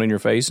microphone in your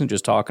face and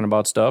just talking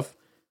about stuff,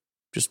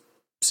 just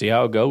see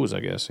how it goes, I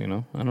guess, you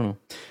know. I don't know.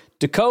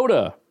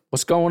 Dakota,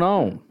 what's going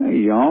on? Hey,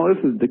 y'all.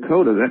 This is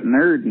Dakota, that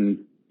nerd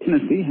in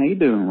Tennessee. How you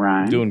doing,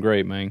 Ryan? Doing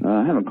great, man.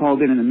 I haven't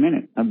called in a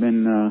minute. I've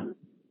been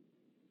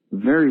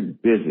very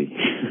busy.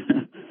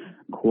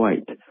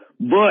 Quite.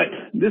 But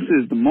this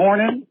is the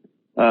morning,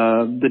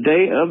 the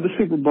day of the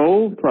Super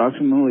Bowl,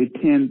 approximately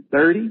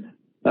 10:30.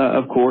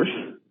 Of course,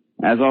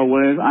 as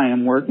always, I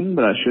am working,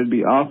 but I should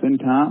be off in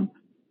time.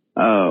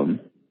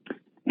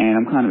 And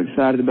I'm kind of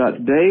excited about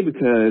today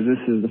because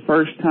this is the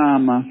first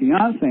time my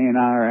fiance and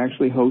I are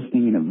actually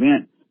hosting an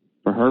event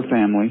for her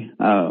family.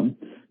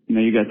 You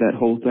know, you got that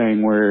whole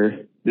thing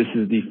where this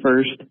is the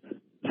first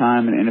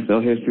time in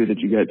NFL history that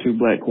you got 2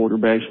 black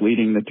quarterbacks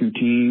leading the 2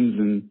 teams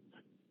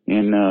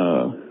in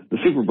the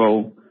Super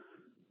Bowl.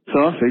 So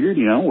I figured,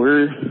 you know,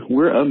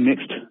 we're a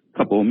mixed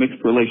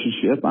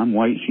relationship. I'm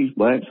white, she's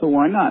black, so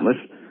why not?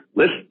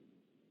 Let's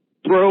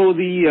throw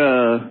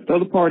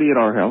the party at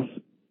our house.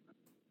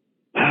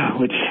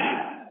 Which,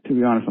 to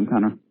be honest, I'm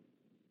kind of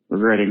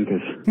regretting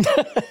because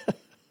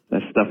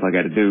that's stuff I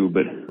got to do.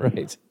 But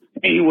right.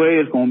 Anyway,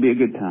 it's going to be a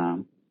good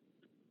time.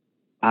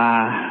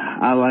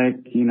 I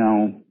like, you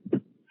know,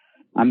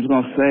 I'm just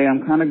going to say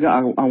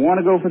I want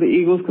to go for the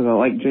Eagles because I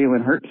like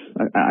Jalen Hurts.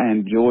 I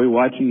enjoy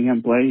watching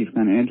him play. He's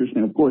kind of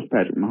interesting. Of course,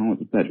 Patrick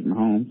Mahomes is Patrick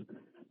Mahomes.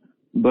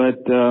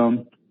 But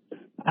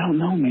I don't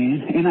know,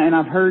 man. And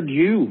I've heard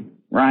you,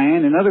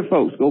 Ryan, and other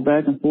folks go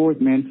back and forth,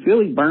 man.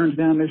 Philly burns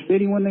down their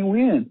city when they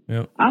win.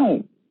 Yep. I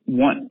don't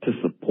want to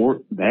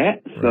support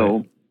that.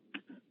 So,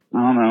 I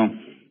don't know.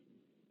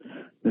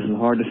 This is a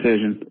hard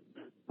decision.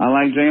 I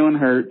like Jalen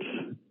Hurts.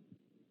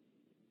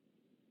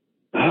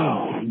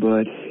 Oh,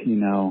 but, you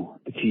know,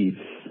 the Chiefs.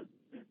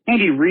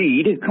 Andy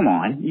Reid, come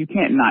on. You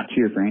can't not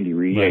cheer for Andy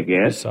Reid, I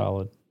guess. That's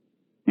solid.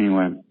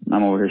 Anyway,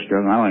 I'm over here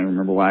struggling. I don't even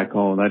remember why I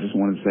called. I just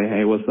wanted to say,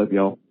 hey, what's up,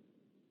 y'all?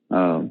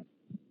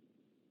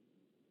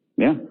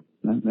 Yeah,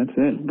 that's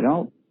it.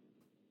 Y'all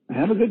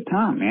have a good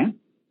time, man.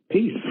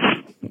 Peace.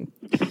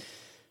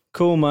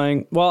 Cool,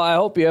 man. Well, I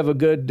hope you have a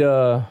good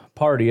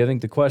party. I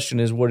think the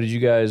question is, what did you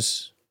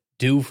guys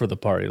do for the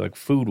party, like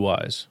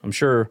food-wise? I'm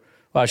sure,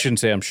 well, I shouldn't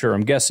say I'm sure.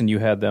 I'm guessing you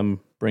had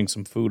them bring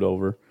some food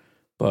over,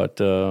 but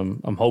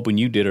I'm hoping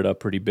you did it up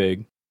pretty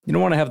big. You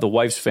don't want to have the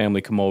wife's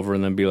family come over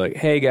and then be like,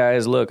 hey,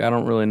 guys, look, I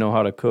don't really know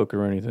how to cook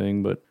or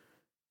anything, but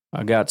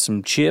I got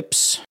some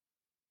chips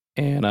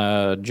and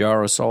a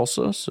jar of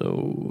salsa,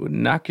 so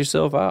knock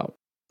yourself out.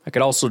 I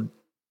could also,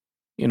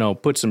 you know,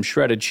 put some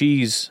shredded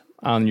cheese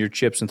on your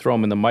chips and throw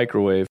them in the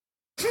microwave.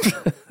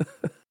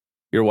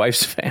 Your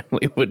wife's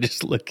family would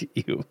just look at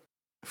you.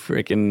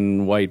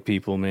 Freaking white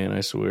people, man,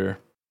 I swear.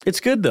 It's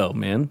good, though,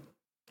 man.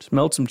 Just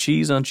melt some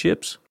cheese on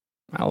chips.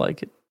 I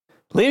like it.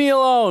 Leave me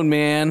alone,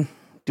 man.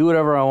 Do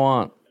whatever I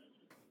want.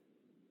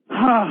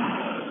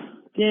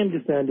 Game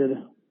just ended.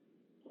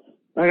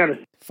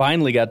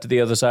 Finally got to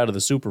the other side of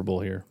the Super Bowl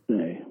here.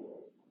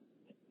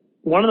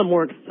 One of the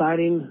more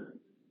exciting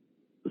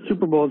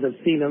Super Bowls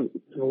I've seen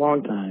in a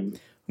long time.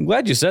 I'm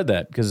glad you said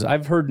that because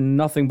I've heard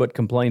nothing but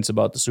complaints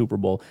about the Super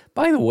Bowl.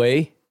 By the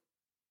way,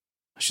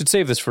 I should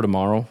save this for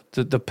tomorrow.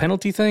 The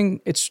penalty thing,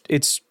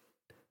 it's.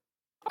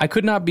 I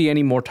could not be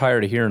any more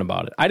tired of hearing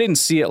about it. I didn't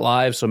see it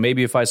live, so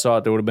maybe if I saw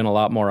it, there would have been a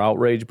lot more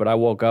outrage, but I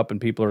woke up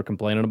and people are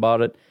complaining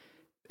about it.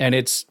 And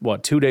it's,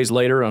 2 days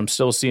later, I'm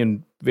still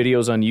seeing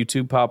videos on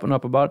YouTube popping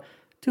up about it.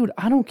 Dude,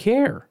 I don't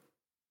care.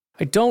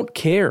 I don't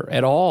care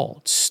at all.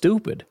 It's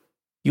stupid.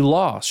 You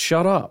lost.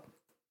 Shut up.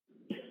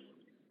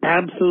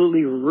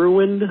 Absolutely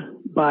ruined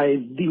by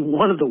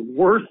one of the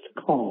worst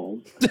calls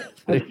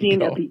I've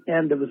seen at the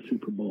end of a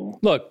Super Bowl.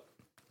 Look,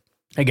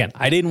 again,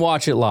 I didn't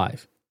watch it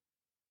live.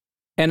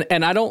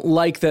 And I don't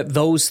like that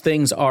those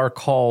things are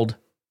called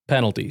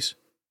penalties,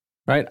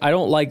 right? I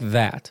don't like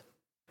that.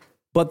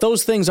 But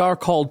those things are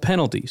called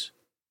penalties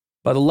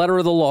by the letter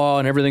of the law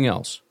and everything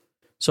else.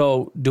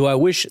 So do I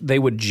wish they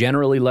would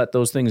generally let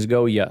those things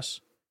go?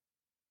 Yes.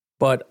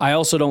 But I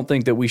also don't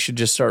think that we should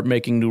just start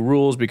making new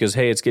rules because,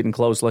 hey, it's getting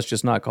close. Let's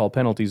just not call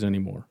penalties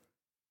anymore.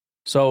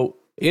 So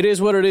it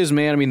is what it is,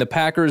 man. I mean, the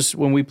Packers,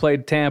 when we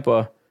played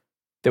Tampa,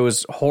 there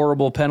was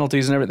horrible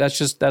penalties and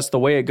everything. That's the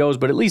way it goes.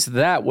 But at least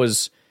that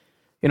was...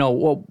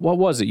 what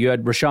was it? You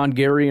had Rashawn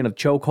Gary in a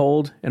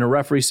chokehold and a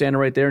referee standing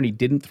right there and he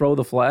didn't throw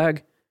the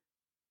flag.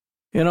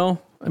 I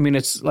mean,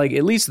 it's like,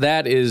 at least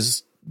that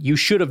is, you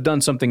should have done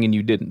something and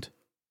you didn't.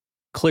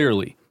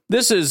 Clearly.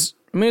 This is,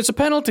 it's a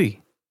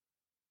penalty.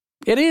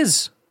 It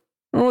is.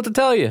 I don't know what to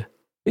tell you.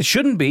 It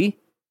shouldn't be.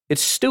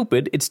 It's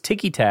stupid. It's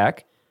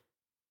ticky-tack.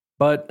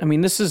 But, I mean,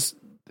 this is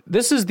the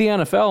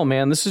NFL,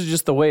 man. This is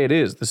just the way it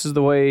is. This is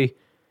the way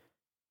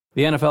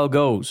the NFL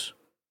goes.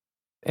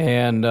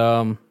 And,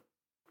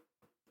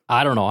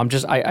 I don't know.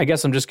 I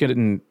guess I'm just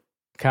getting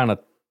kind of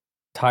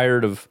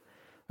tired of,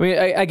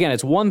 again,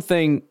 it's one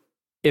thing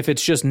if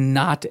it's just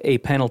not a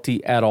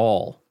penalty at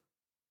all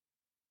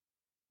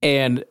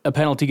and a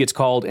penalty gets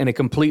called and it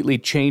completely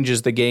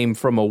changes the game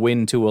from a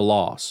win to a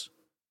loss.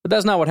 But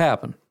that's not what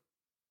happened.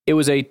 It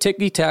was a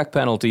ticky-tack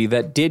penalty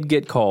that did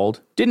get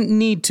called, didn't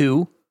need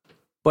to,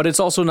 but it's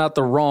also not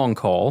the wrong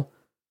call.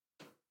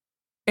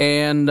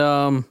 And,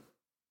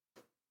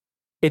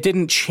 it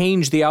didn't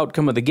change the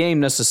outcome of the game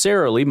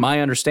necessarily.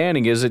 My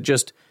understanding is it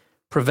just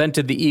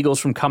prevented the Eagles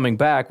from coming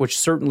back, which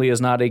certainly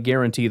is not a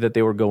guarantee that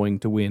they were going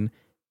to win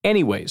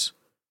anyways.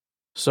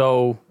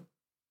 So,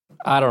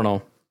 I don't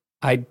know.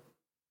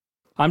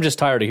 I'm just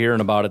tired of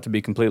hearing about it, to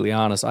be completely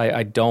honest.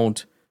 I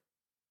don't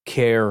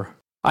care.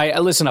 I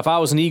listen, if I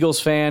was an Eagles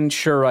fan,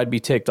 sure, I'd be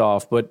ticked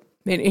off. But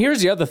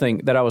here's the other thing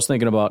that I was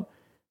thinking about.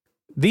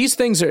 These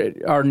things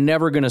are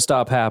never going to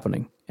stop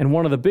happening. And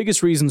one of the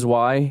biggest reasons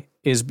why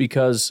is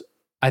because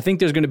I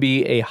think there's going to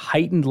be a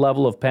heightened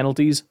level of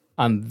penalties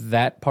on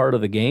that part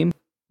of the game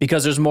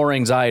because there's more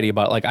anxiety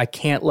about, I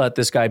can't let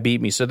this guy beat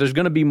me. So there's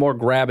going to be more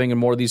grabbing and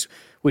more of these,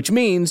 which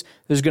means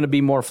there's going to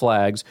be more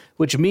flags,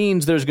 which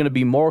means there's going to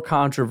be more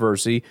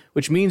controversy,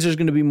 which means there's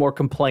going to be more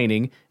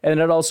complaining. And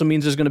it also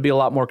means there's going to be a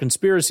lot more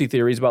conspiracy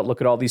theories about,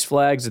 look at all these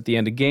flags at the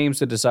end of games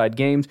to decide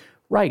games.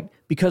 Right,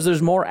 because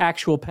there's more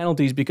actual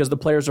penalties because the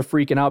players are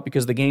freaking out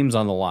because the game's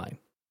on the line.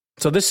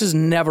 So this is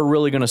never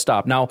really going to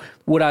stop. Now,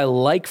 would I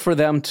like for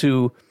them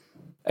to,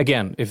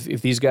 again,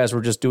 if these guys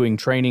were just doing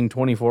training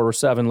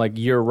 24/7, like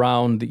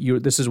year-round,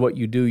 this is what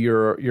you do,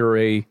 you're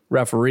a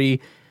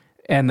referee,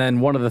 and then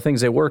one of the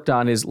things they worked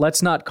on is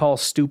let's not call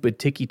stupid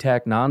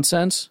ticky-tack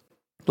nonsense.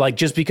 Like,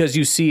 just because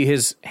you see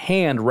his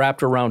hand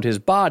wrapped around his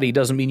body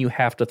doesn't mean you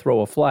have to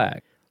throw a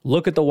flag.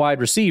 Look at the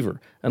wide receiver.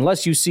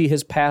 Unless you see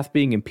his path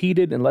being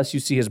impeded, unless you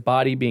see his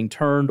body being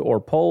turned or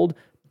pulled,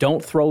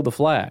 don't throw the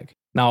flag.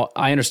 Now,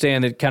 I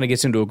understand that it kind of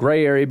gets into a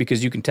gray area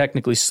because you can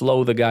technically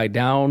slow the guy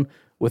down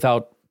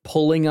without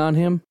pulling on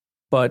him,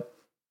 but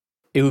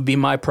it would be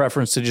my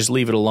preference to just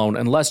leave it alone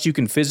unless you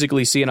can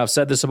physically see, and I've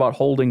said this about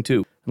holding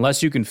too,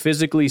 unless you can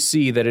physically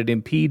see that it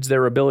impedes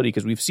their ability,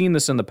 because we've seen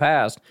this in the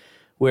past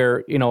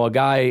where, a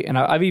guy, and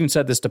I've even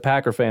said this to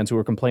Packer fans who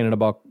were complaining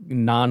about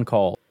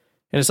non-call,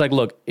 and it's like,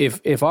 look,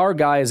 if our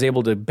guy is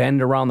able to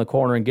bend around the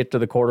corner and get to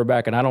the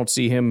quarterback and I don't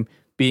see him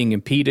being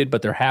impeded,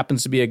 but there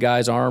happens to be a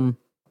guy's arm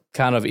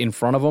kind of in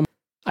front of him,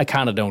 I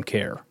kind of don't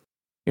care.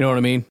 You know what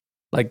I mean?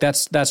 Like,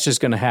 that's just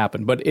going to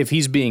happen. But if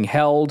he's being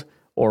held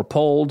or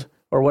pulled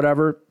or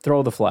whatever,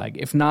 throw the flag.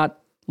 If not,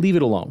 leave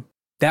it alone.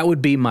 That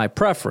would be my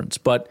preference,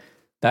 but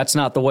that's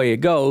not the way it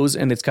goes,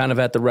 and it's kind of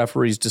at the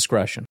referee's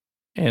discretion.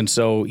 And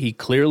so he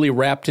clearly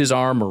wrapped his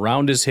arm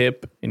around his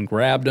hip and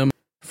grabbed him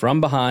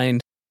from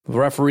behind. The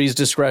referee's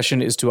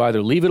discretion is to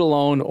either leave it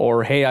alone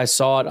or, hey, I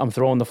saw it, I'm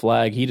throwing the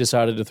flag. He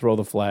decided to throw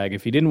the flag.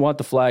 If he didn't want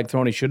the flag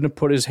thrown, he shouldn't have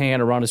put his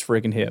hand around his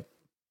freaking hip.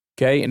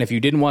 Okay? And if you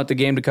didn't want the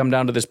game to come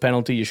down to this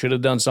penalty, you should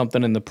have done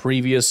something in the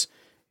previous,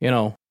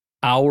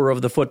 hour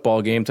of the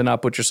football game to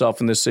not put yourself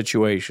in this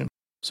situation.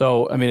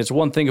 So, I mean, it's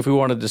one thing if we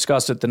want to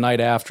discuss it the night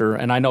after,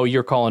 and I know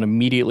you're calling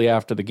immediately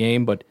after the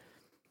game, but,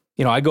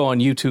 I go on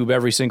YouTube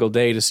every single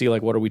day to see,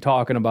 what are we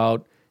talking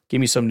about? Give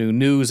me some new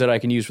news that I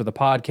can use for the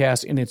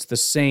podcast, and it's the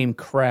same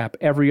crap.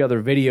 Every other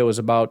video is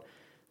about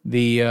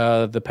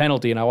the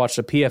penalty, and I watched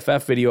a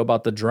PFF video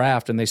about the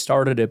draft, and they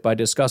started it by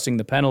discussing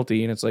the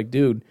penalty, and it's like,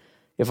 dude,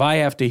 if I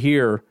have to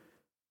hear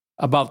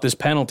about this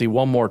penalty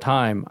one more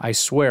time, I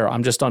swear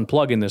I'm just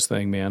unplugging this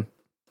thing, man.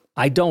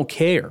 I don't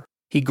care.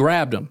 He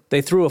grabbed him.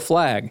 They threw a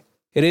flag.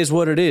 It is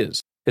what it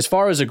is. As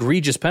far as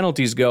egregious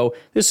penalties go,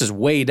 this is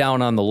way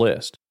down on the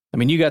list. I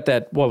mean, you got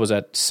that, what was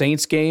that,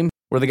 Saints game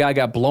where the guy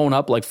got blown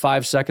up like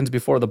 5 seconds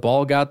before the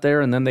ball got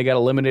there and then they got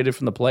eliminated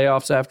from the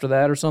playoffs after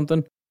that or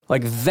something?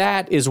 Like,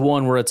 that is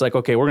one where it's like,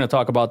 okay, we're going to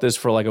talk about this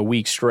for like a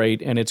week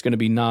straight and it's going to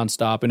be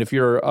nonstop. And if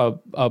you're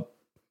a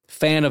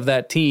fan of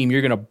that team,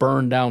 you're going to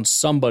burn down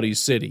somebody's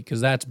city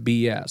because that's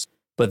BS.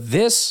 But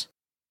this,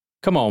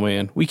 come on,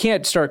 man. We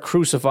can't start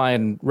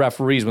crucifying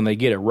referees when they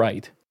get it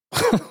right.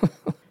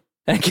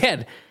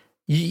 Again,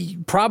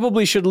 you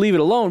probably should leave it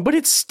alone, but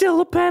it's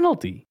still a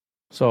penalty.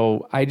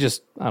 So I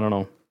don't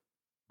know.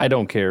 I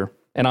don't care.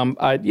 And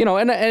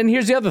and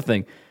here's the other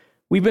thing.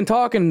 We've been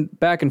talking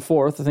back and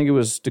forth. I think it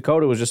was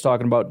Dakota was just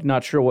talking about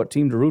not sure what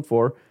team to root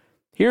for.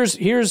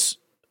 Here's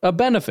a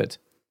benefit.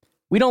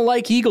 We don't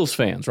like Eagles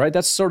fans, right?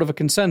 That's sort of a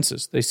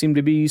consensus. They seem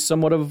to be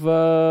somewhat of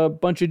a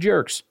bunch of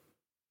jerks.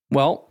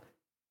 Well,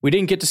 we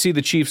didn't get to see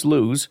the Chiefs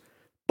lose,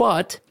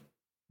 but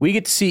we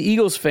get to see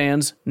Eagles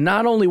fans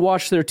not only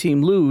watch their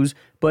team lose,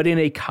 but in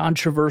a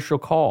controversial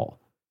call.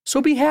 So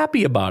be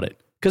happy about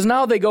it, because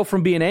now they go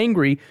from being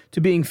angry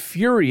to being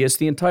furious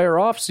the entire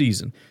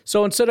offseason.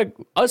 So instead of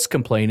us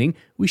complaining,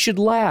 we should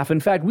laugh. In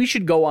fact, we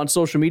should go on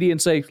social media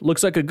and say,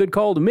 looks like a good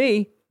call to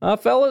me,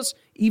 fellas?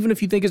 Even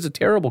if you think it's a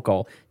terrible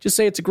call, just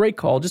say it's a great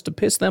call just to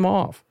piss them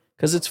off,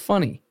 because it's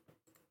funny.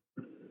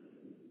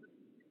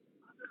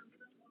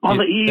 On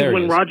the eve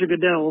when Roger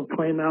Goodell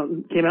came out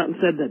and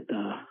said that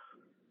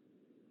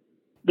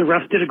the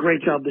refs did a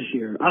great job this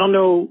year. I don't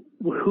know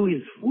who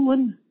he's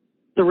fooling.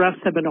 The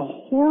refs have been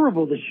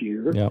horrible this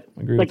year. Yeah,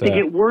 I agree with that. Like,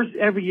 they get worse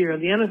every year.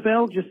 The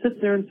NFL just sits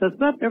there and says,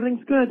 nope,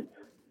 everything's good.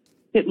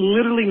 It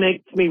literally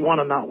makes me want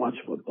to not watch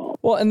football.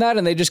 Well, and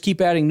they just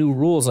keep adding new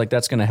rules like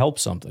that's going to help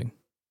something.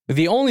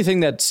 The only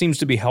thing that seems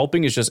to be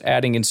helping is just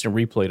adding instant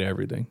replay to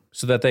everything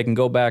so that they can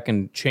go back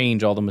and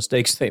change all the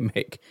mistakes they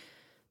make.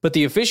 But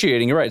the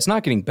officiating, you're right, it's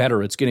not getting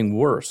better, it's getting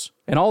worse.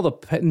 And all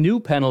the new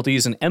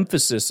penalties and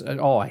emphasis,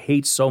 I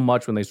hate so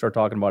much when they start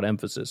talking about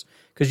emphasis,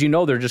 because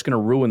they're just going to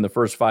ruin the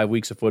first 5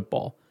 weeks of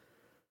football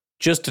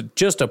just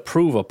to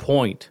prove a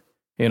point,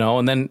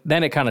 and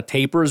then it kind of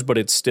tapers, but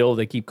it's still,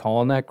 they keep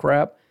calling that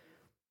crap.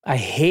 I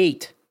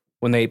hate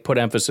when they put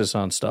emphasis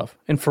on stuff.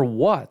 And for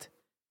what?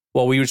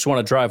 Well, we just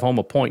want to drive home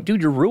a point.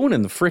 Dude, you're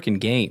ruining the freaking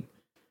game.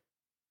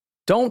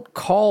 Don't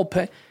call...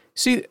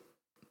 See...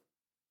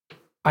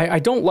 I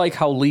don't like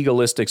how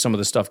legalistic some of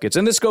the stuff gets.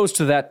 And this goes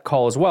to that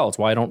call as well. It's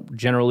why I don't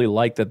generally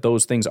like that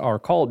those things are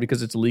called,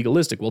 because it's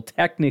legalistic. Well,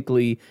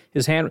 technically,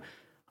 his hand...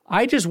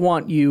 I just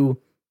want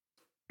you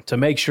to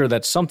make sure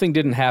that something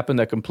didn't happen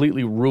that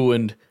completely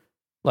ruined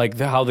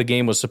how the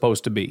game was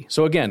supposed to be.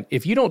 So again,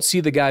 if you don't see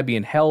the guy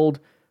being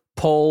held,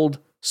 pulled,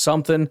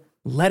 something,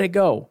 let it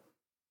go.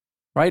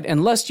 Right?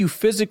 Unless you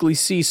physically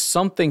see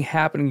something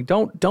happening,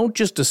 don't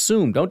just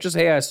assume. Don't just,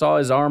 hey, I saw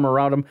his arm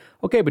around him.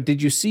 Okay, but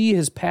did you see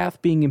his path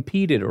being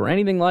impeded or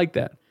anything like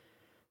that?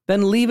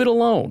 Then leave it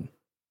alone.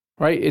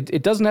 Right?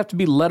 It doesn't have to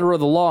be letter of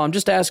the law. I'm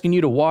just asking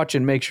you to watch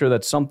and make sure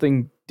that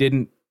something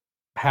didn't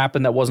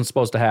happen that wasn't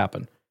supposed to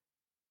happen.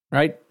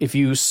 Right? If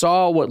you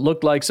saw what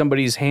looked like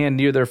somebody's hand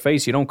near their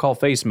face, you don't call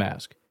face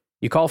mask.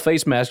 You call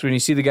face mask when you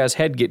see the guy's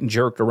head getting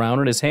jerked around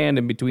and his hand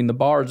in between the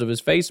bars of his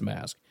face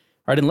mask.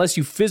 Right, unless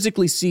you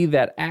physically see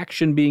that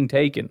action being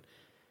taken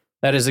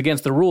that is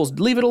against the rules,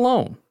 leave it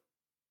alone.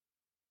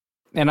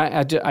 And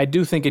I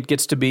do think it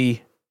gets to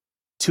be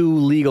too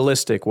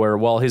legalistic where,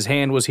 well, his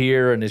hand was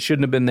here and it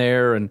shouldn't have been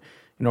there, and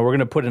we're going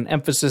to put an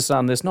emphasis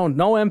on this.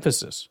 No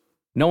emphasis.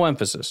 No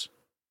emphasis.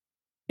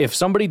 If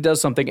somebody does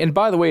something, and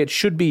by the way, it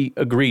should be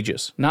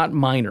egregious, not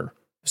minor.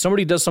 If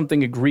somebody does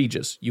something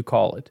egregious, you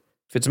call it.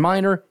 If it's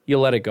minor, you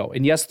let it go.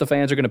 And yes, the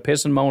fans are going to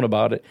piss and moan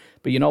about it,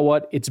 but you know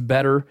what? It's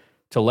better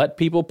to let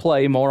people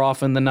play more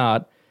often than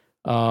not,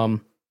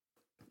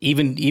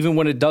 even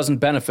when it doesn't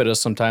benefit us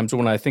sometimes,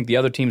 when I think the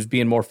other team's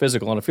being more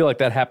physical. And I feel like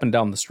that happened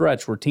down the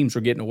stretch where teams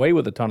were getting away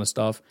with a ton of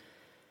stuff.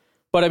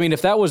 But, I mean,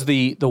 if that was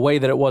the way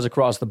that it was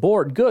across the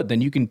board, good.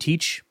 Then you can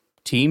teach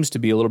teams to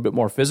be a little bit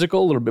more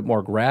physical, a little bit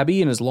more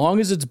grabby. And as long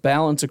as it's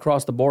balanced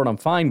across the board, I'm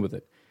fine with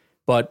it.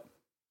 But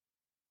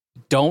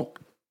don't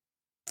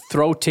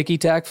throw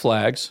ticky-tack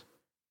flags.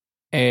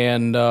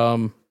 And...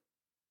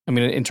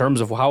 in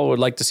terms of how I would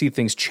like to see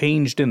things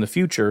changed in the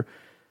future,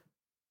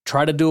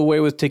 try to do away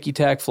with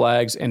ticky-tack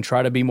flags and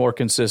try to be more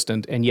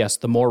consistent. And yes,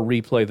 the more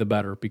replay, the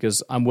better,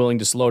 because I'm willing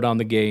to slow down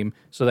the game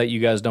so that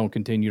you guys don't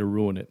continue to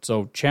ruin it.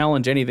 So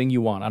challenge anything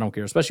you want. I don't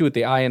care. Especially with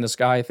the eye in the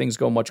sky, things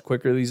go much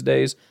quicker these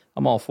days.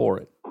 I'm all for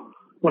it.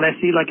 When I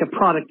see a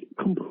product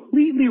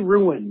completely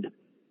ruined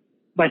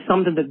by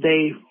something that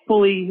they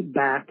fully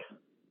back,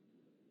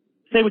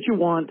 say what you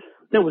want.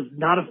 There was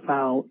not a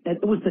foul, and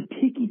it was the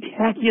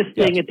ticky-tackiest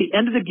thing at the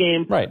end of the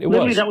game. Right, it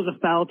Literally, was. that was a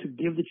foul to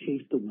give the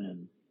Chiefs the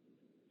win.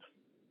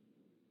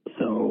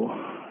 So,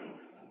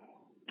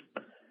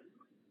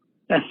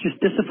 that's just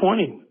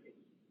disappointing.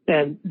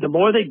 And the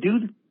more they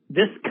do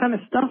this kind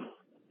of stuff,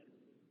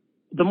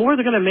 the more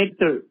they're going to make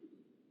the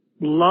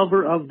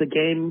lover of the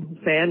game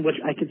fan, which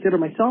I consider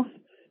myself,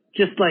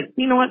 just like,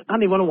 you know what, I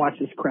don't even want to watch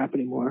this crap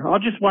anymore. I'll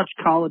just watch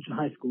college and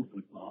high school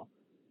football.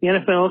 The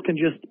NFL can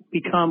just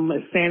become a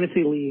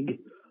fantasy league,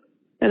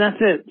 and that's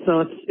it.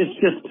 So it's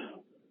just,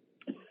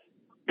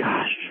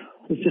 gosh,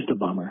 it's just a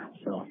bummer.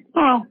 So,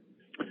 oh,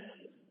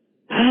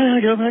 I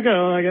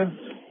guess.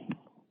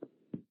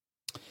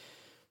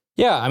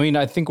 Yeah, I mean,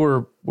 I think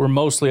we're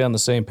mostly on the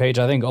same page.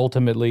 I think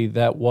ultimately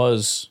that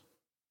was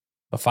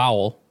a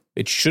foul.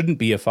 It shouldn't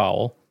be a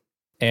foul,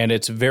 and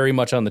it's very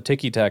much on the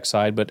ticky-tack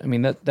side. But, I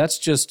mean,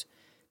 that's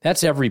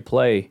every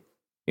play.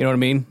 You know what I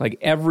mean? Like,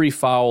 every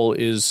foul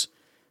is,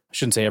 I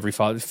shouldn't say every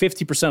foul,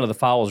 50% of the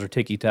fouls are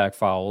ticky-tack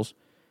fouls.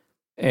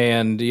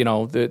 And, you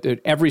know,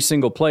 every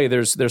single play,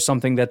 there's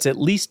something that's at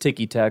least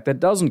ticky-tack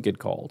that doesn't get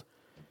called.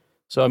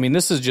 So, I mean,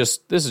 this is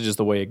just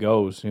the way it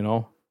goes, you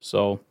know?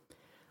 So,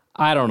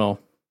 I don't know.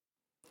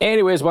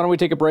 Anyways, why don't we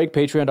take a break?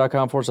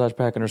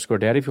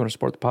 Patreon.com/Pack_Daddy if you want to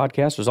support the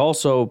podcast. There's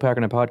also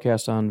Packernet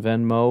Podcast on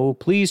Venmo.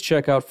 Please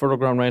check out Fertile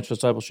Ground Ranch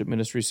Discipleship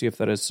Ministry. See if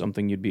that is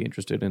something you'd be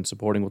interested in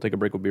supporting. We'll take a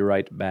break. We'll be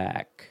right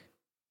back.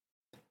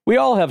 We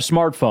all have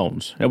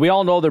smartphones, and we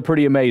all know they're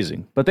pretty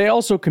amazing, but they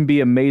also can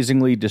be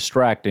amazingly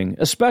distracting,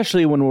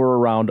 especially when we're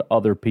around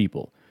other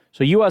people.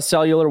 So US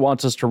Cellular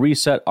wants us to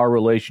reset our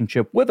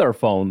relationship with our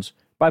phones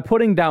by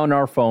putting down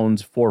our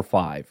phones for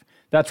 $5.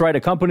 That's right,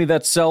 a company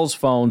that sells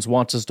phones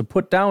wants us to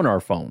put down our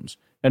phones.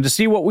 And to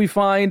see what we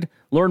find,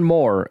 learn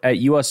more at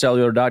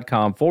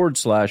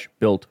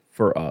uscellular.com/built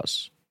for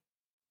us.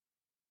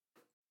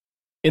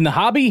 In the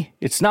hobby,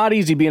 it's not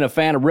easy being a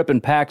fan of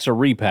ripping packs or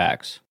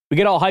repacks. We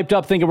get all hyped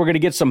up thinking we're going to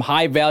get some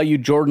high-value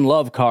Jordan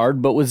Love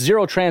card, but with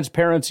zero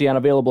transparency on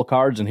available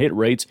cards and hit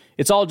rates,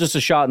 it's all just a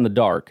shot in the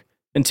dark.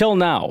 Until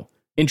now.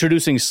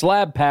 Introducing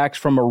slab packs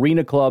from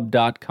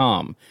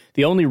arenaclub.com,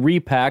 the only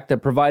repack that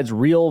provides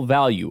real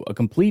value, a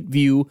complete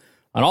view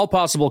on all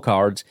possible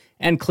cards,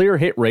 and clear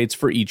hit rates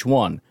for each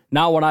one.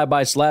 Now when I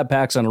buy slab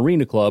packs on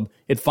Arena Club,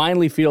 it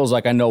finally feels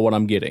like I know what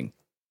I'm getting.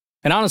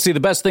 And honestly, the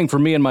best thing for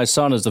me and my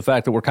son is the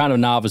fact that we're kind of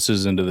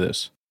novices into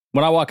this.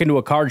 When I walk into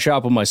a card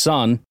shop with my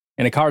son,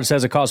 and a card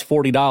says it costs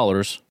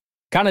 $40,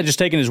 kind of just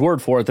taking his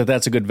word for it that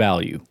that's a good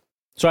value.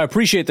 So I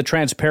appreciate the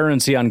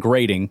transparency on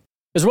grading,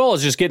 as well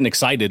as just getting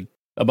excited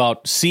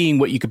about seeing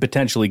what you could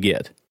potentially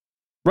get.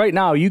 Right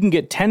now, you can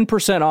get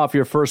 10% off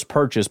your first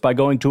purchase by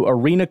going to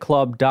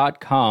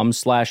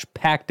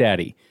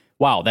arenaclub.com/packdaddy.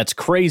 Wow, that's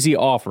crazy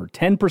offer.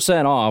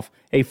 10% off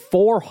a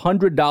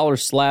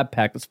 $400 slab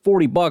pack. That's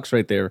 $40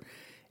 right there.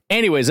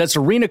 Anyways, that's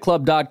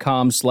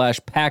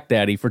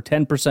arenaclub.com/packdaddy for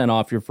 10%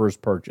 off your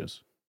first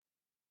purchase.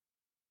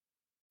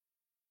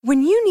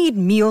 When you need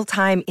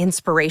mealtime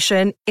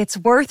inspiration, it's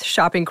worth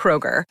shopping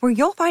Kroger, where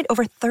you'll find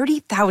over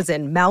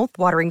 30,000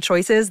 mouth-watering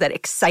choices that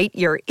excite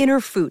your inner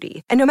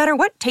foodie. And no matter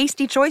what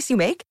tasty choice you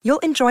make, you'll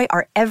enjoy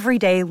our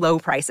everyday low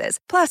prices,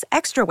 plus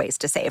extra ways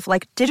to save,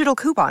 like digital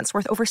coupons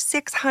worth over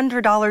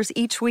 $600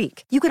 each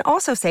week. You can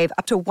also save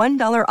up to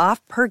 $1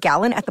 off per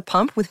gallon at the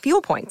pump with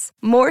fuel points.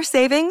 More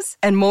savings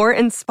and more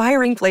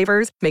inspiring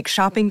flavors make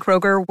shopping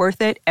Kroger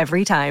worth it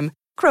every time.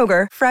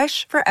 Kroger,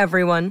 fresh for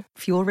everyone.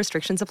 Fuel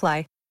restrictions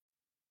apply.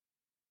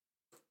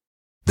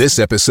 This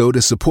episode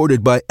is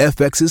supported by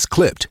FX's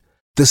Clipped,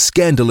 the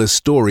scandalous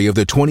story of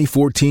the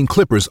 2014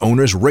 Clippers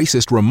owner's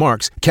racist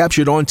remarks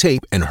captured on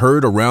tape and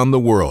heard around the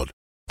world.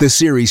 The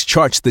series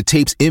charts the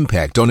tape's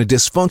impact on a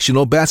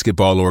dysfunctional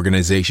basketball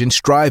organization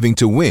striving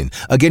to win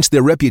against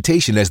their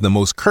reputation as the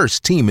most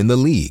cursed team in the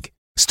league.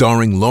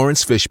 Starring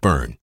Lawrence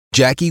Fishburne,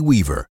 Jackie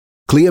Weaver,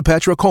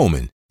 Cleopatra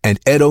Coleman, and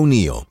Ed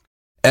O'Neill.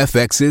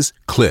 FX's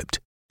Clipped,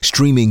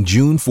 streaming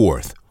June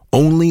 4th,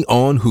 only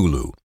on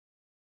Hulu.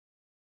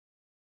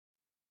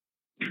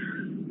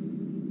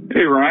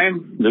 Hey,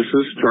 Ryan, this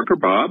is Trucker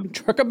Bob.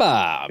 Trucker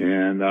Bob.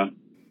 And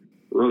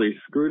really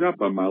screwed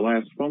up on my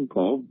last phone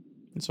call.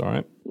 It's all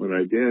right. What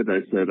I did, I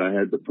said I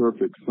had the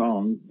perfect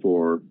song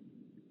for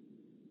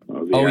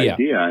the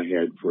idea I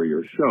had for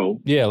your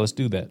show. Yeah, let's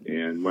do that.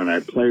 And when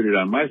I played it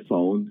on my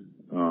phone,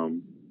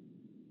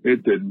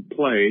 it didn't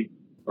play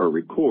or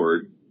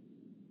record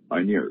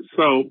on yours.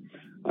 So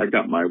I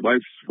got my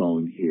wife's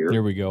phone here.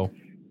 Here we go.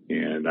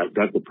 And I've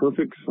got the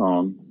perfect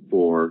song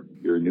for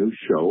your new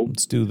show.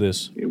 Let's do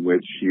this. In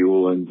which you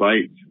will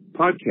invite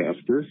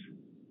podcasters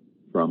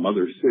from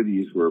other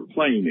cities we're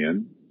playing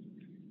in,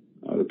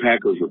 the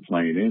Packers are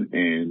playing in,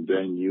 and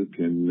then you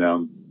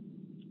can...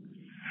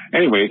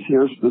 Anyways,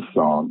 here's the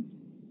song.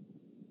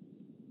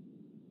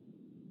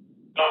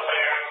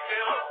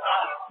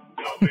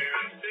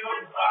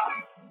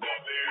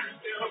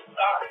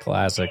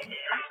 Classic.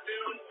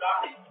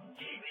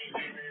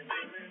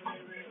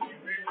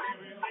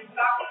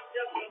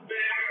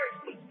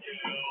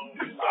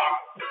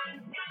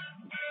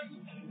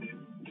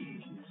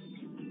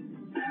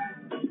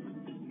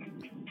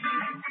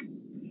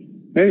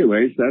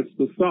 Anyways, that's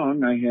the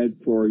song I had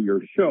for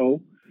your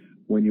show.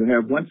 When you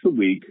have once a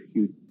week,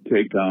 you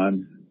take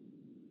on,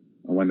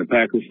 when the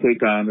Packers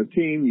take on a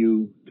team,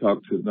 you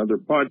talk to another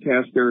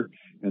podcaster,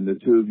 and the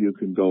two of you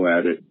can go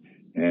at it,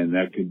 and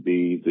that could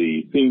be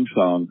the theme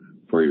song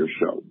for your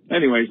show.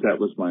 Anyways, that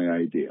was my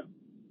idea.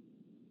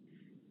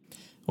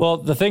 Well,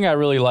 the thing I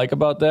really like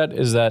about that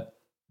is that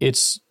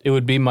it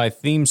would be my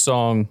theme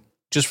song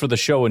just for the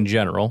show in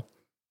general.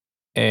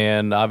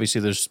 And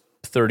obviously there's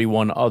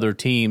 31 other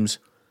teams.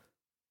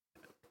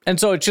 And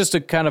so it's just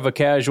a kind of a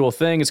casual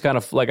thing. It's kind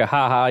of like a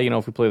ha-ha,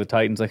 if we play the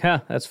Titans, like,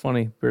 that's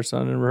funny. Bears,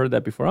 I never heard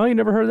that before. Oh, you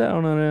never heard that?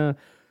 Oh, no.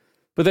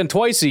 But then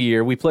twice a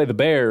year we play the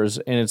Bears,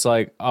 and it's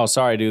like, oh,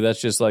 sorry, dude, that's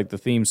just like the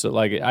theme. So,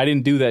 like, I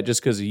didn't do that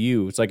just because of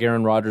you. It's like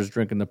Aaron Rodgers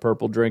drinking the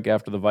purple drink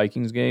after the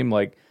Vikings game.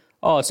 Like,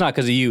 oh, it's not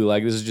because of you.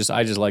 Like,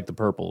 I just like the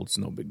purple. It's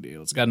no big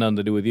deal. It's got nothing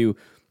to do with you.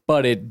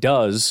 But it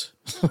does.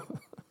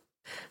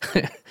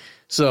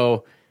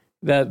 So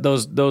that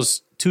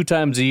those 2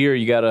 times a year,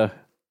 you got to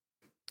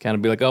kind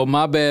of be like, oh,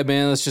 my bad,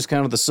 man. That's just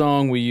kind of the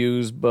song we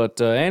use.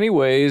 But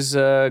anyways,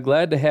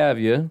 glad to have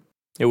you.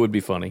 It would be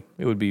funny.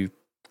 It would be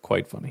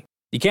quite funny.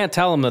 You can't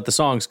tell them that the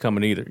song's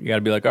coming either. You got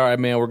to be like, all right,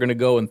 man, we're going to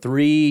go in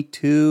 3,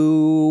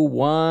 2,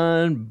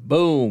 1,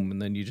 boom.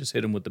 And then you just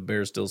hit them with the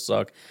Bears still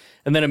suck.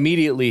 And then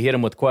immediately hit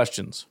them with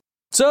questions.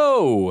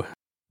 So,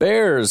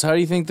 Bears, how do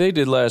you think they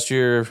did last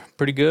year?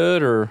 Pretty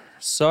good or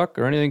suck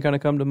or anything kind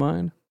of come to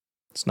mind?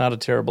 It's not a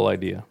terrible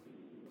idea.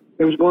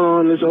 Hey, what's going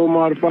on? This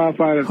Omar the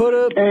firefighter. Put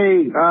up.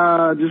 Hey,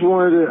 just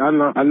wanted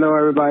to, I know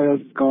everybody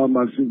else is calling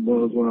about Super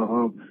Bowl as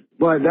well.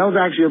 But that was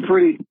actually a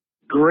pretty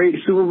great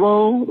Super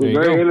Bowl. It was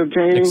very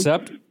entertaining.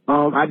 Except?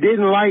 I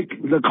didn't like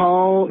the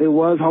call. It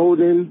was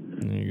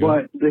holding.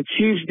 But the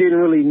Chiefs didn't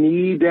really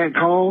need that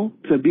call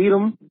to beat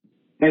them.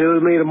 And it would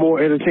have made a more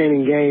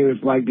entertaining game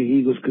if, like, the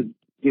Eagles could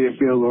get in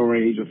field goal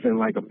range within,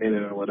 like, a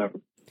minute or whatever.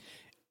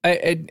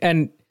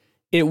 And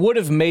it would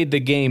have made the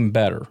game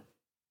better.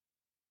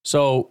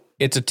 So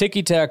it's a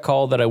ticky-tack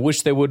call that I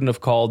wish they wouldn't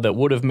have called that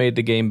would have made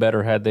the game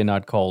better had they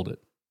not called it.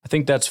 I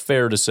think that's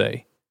fair to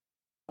say.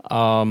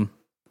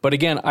 But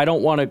again, I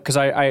don't want to, because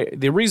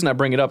the reason I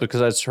bring it up is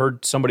because I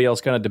heard somebody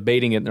else kind of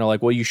debating it, and they're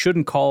like, well, you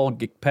shouldn't call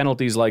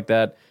penalties like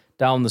that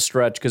down the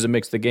stretch because it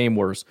makes the game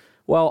worse.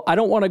 Well, I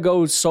don't want to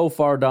go so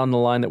far down the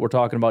line that we're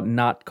talking about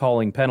not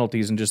calling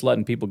penalties and just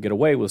letting people get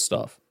away with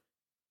stuff.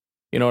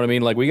 You know what I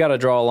mean? Like, we got to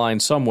draw a line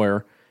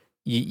somewhere.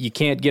 You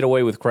can't get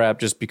away with crap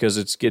just because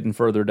it's getting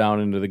further down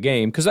into the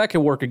game, because that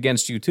can work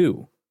against you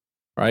too,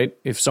 right?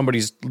 If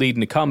somebody's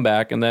leading a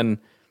comeback and then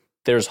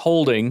there's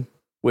holding,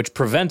 which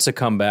prevents a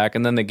comeback,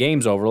 and then the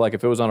game's over. Like,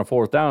 if it was on a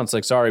 4th down, it's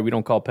like, sorry, we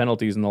don't call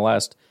penalties in the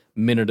last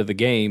minute of the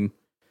game.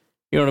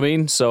 You know what I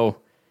mean? So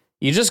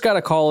you just got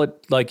to call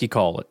it like you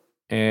call it.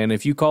 And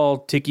if you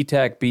call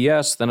ticky-tack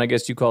BS, then I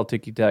guess you call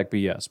ticky-tack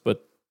BS.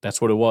 But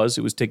that's what it was.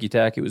 It was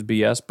ticky-tack. It was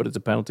BS, but it's a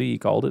penalty. You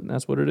called it, and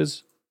that's what it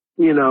is.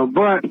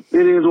 But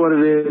it is what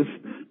it is.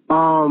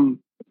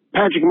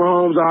 Patrick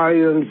Mahomes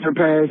already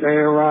surpassed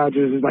Aaron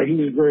Rodgers. It's like,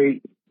 he's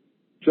great.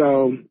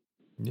 So...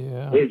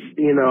 yeah, it's,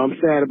 I'm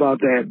sad about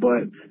that,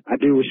 but I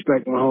do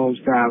respect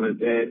Mahomes'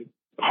 talent and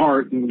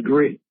heart and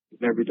grit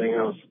and everything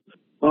else.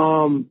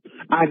 I'm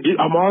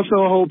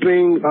also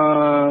hoping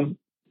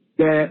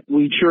that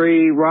we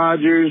trade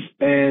Rodgers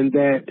and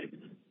that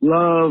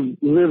Love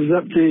lives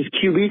up to his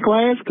QB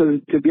class, because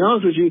to be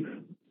honest with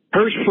you,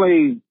 Hurts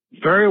played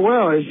very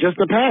well. It's just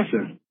a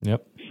passer.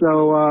 Yep.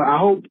 So I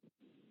hope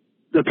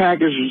the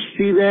Packers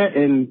see that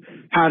and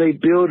how they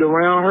build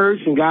around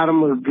Hurts and got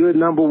him a good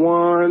number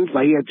ones.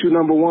 Like, he had 2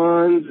 number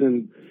ones,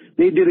 and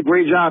they did a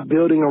great job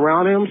building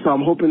around him. So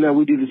I'm hoping that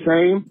we do the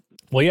same.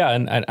 Well, yeah,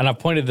 and I've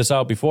pointed this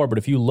out before, but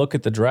if you look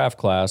at the draft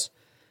class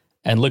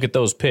and look at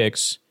those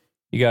picks,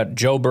 you got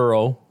Joe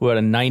Burrow, who had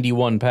a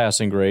 91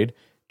 passing grade,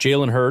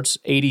 Jalen Hurts,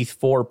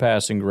 84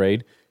 passing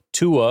grade,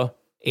 Tua,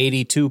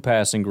 82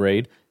 passing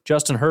grade,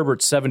 Justin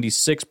Herbert,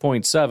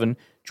 76.7,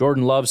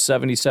 Jordan Love,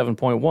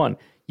 77.1.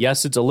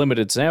 Yes, it's a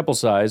limited sample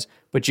size,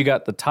 but you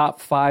got the top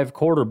 5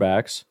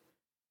 quarterbacks.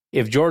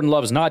 If Jordan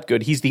Love's not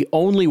good, he's the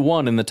only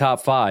one in the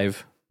top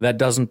 5 that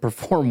doesn't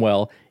perform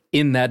well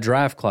in that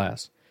draft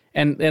class.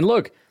 And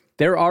look,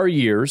 there are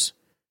years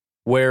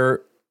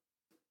where,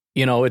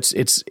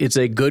 it's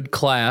a good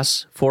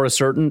class for a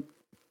certain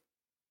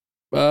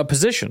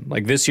position.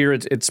 Like this year,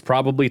 it's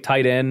probably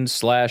tight end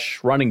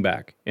 / running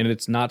back, and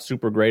it's not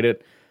super great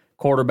at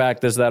quarterback,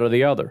 this, that, or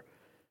the other.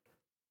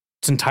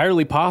 It's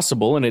entirely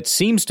possible, and it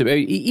seems to be,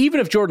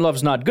 even if Jordan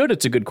Love's not good,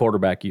 it's a good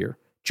quarterback year.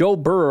 Joe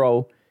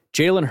Burrow,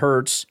 Jalen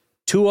Hurts,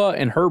 Tua,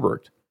 and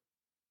Herbert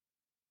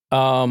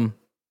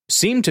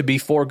seem to be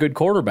 4 good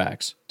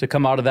quarterbacks to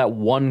come out of that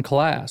one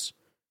class.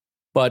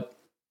 But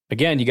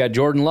again, you got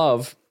Jordan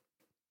Love,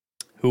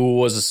 who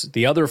was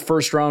the other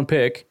first-round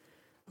pick,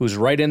 who's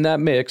right in that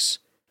mix,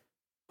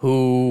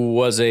 who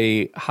was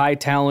a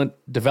high-talent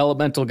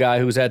developmental guy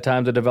who's had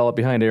time to develop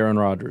behind Aaron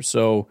Rodgers.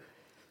 So,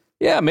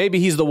 yeah, maybe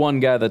he's the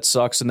one guy that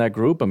sucks in that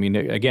group. I mean,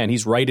 again,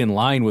 he's right in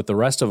line with the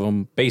rest of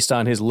them based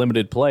on his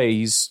limited play.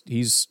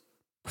 He's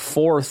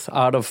 4th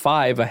out of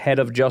 5 ahead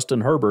of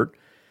Justin Herbert.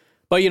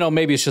 But,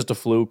 maybe it's just a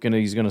fluke and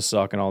he's going to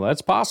suck and all that.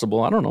 It's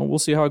possible. I don't know. We'll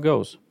see how it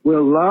goes.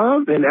 Well,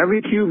 Love and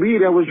every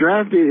QB that was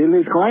drafted in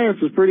this class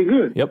was pretty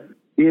good. Yep.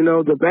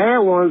 The bad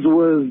ones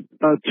was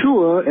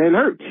Tua and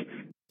Hurts.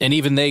 And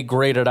even they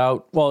graded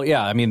out, well,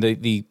 yeah, I mean,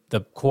 the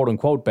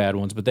quote-unquote bad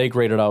ones, but they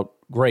graded out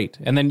great.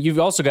 And then you've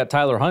also got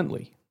Tyler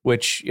Huntley,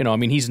 which, I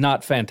mean, he's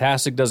not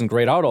fantastic, doesn't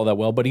grade out all that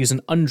well, but he's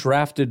an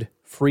undrafted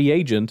free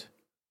agent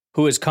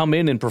who has come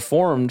in and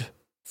performed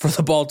for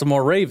the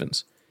Baltimore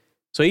Ravens.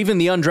 So even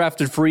the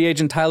undrafted free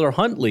agent Tyler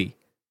Huntley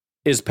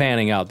is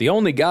panning out. The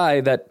only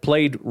guy that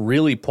played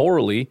really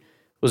poorly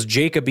was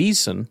Jacob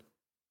Eason,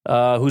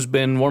 who's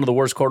been one of the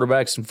worst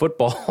quarterbacks in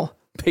football,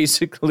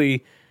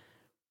 basically,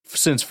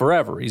 since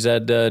forever. He's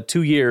had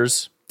 2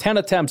 years, 10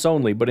 attempts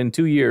only, but in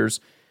 2 years,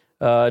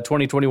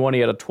 2021, he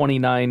had a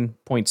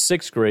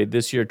 29.6 grade.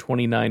 This year,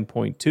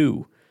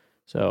 29.2.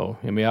 So,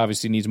 I mean,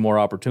 obviously needs more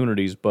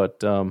opportunities,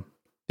 but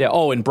yeah.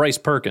 Oh, and Bryce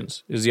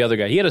Perkins is the other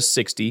guy. He had a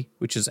 60,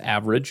 which is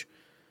average.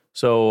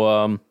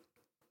 So,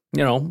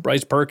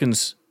 Bryce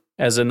Perkins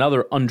as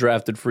another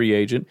undrafted free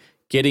agent,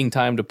 getting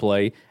time to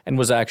play, and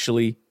was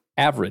actually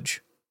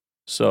average.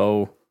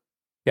 So,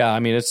 yeah, I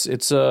mean,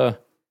 it's a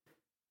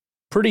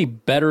pretty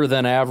better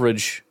than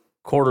average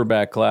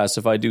quarterback class,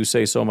 if I do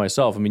say so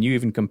myself. I mean, you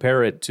even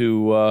compare it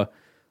to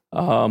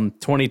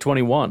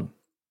 2021.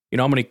 You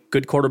know how many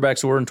good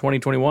quarterbacks were in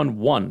 2021?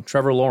 One,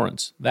 Trevor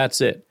Lawrence. That's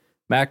it.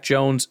 Mac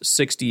Jones,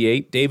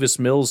 68. Davis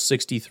Mills,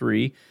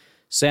 63.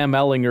 Sam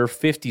Ehlinger,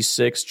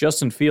 56.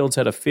 Justin Fields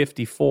had a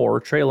 54.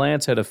 Trey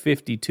Lance had a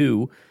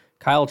 52.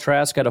 Kyle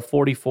Trask had a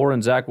 44,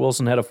 and Zach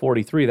Wilson had a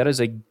 43. That is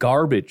a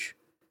garbage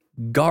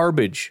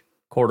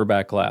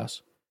quarterback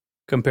class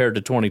compared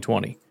to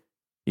 2020.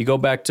 You go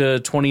back to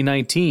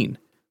 2019.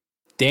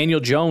 Daniel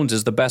Jones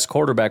is the best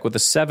quarterback with a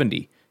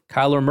 70.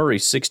 Kyler Murray,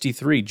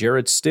 63.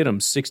 Jarrett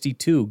Stidham,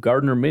 62.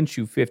 Gardner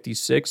Minshew,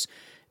 56.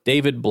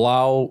 David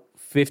Blau,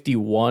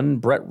 51.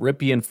 Brett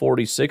Ripien,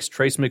 46.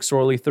 Trace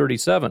McSorley,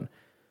 37.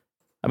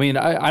 I mean,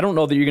 I don't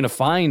know that you're going to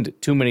find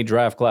too many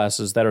draft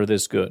classes that are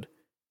this good.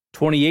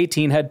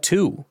 2018 had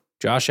 2.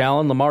 Josh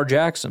Allen, Lamar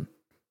Jackson.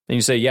 And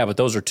you say, yeah, but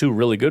those are 2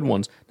 really good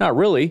ones. Not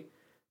really.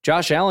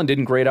 Josh Allen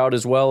didn't grade out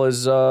as well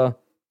as,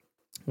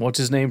 what's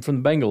his name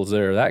from the Bengals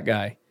there, that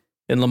guy.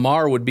 And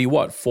Lamar would be,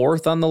 what,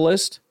 4th on the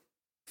list?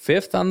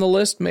 5th on the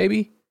list,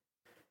 maybe?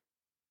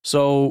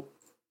 So,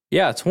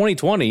 yeah,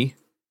 2020,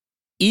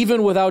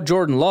 even without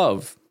Jordan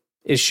Love,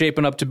 is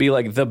shaping up to be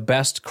like the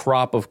best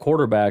crop of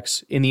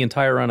quarterbacks in the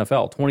entire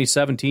NFL.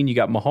 2017, you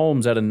got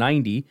Mahomes at a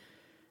 90,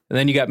 and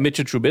then you got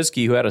Mitchell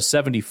Trubisky, who had a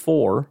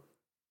 74,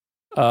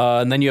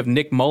 and then you have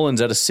Nick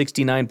Mullins at a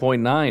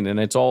 69.9, and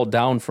it's all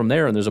down from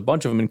there, and there's a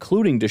bunch of them,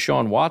 including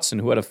Deshaun Watson,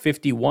 who had a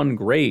 51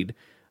 grade.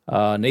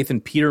 Nathan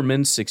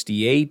Peterman,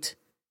 68.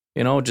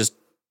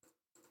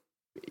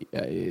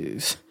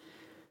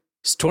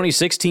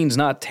 2016 is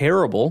not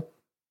terrible.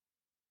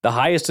 The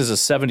highest is a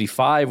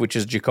 75, which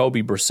is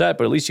Jacoby Brissett,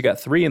 but at least you got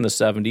 3 in the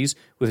 70s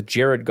with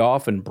Jared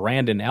Goff and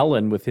Brandon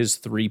Allen with his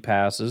 3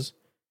 passes.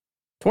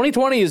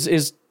 2020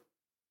 is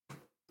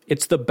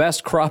it's the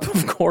best crop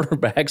of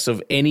quarterbacks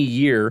of any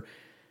year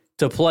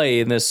to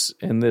play in this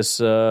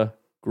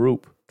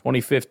group.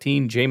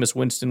 2015, Jameis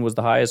Winston was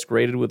the highest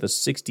graded with a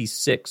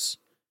 66.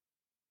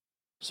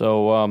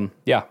 So,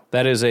 yeah,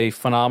 that is a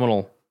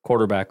phenomenal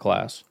quarterback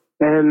class.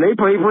 And they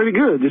play pretty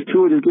good. Just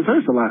Tua just gets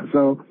hurt a lot.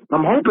 So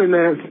I'm hoping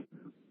that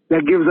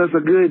gives us a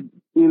good,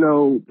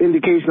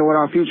 indication of what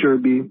our future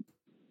would be.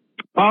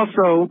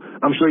 Also,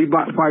 I'm sure you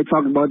probably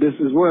talked about this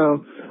as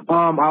well.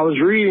 I was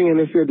reading and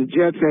they said the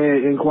Jets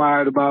had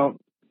inquired about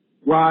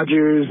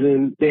Rodgers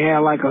and they had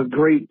like a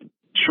great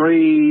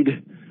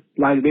trade.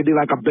 Like they did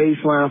like a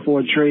baseline for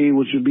a trade,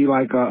 which would be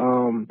like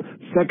a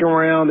second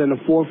round and a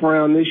 4th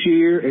round this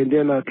year, and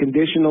then a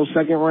conditional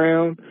second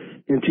round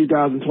in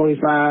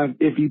 2025.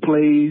 If he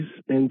plays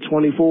in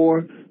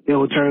 24, it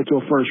will turn into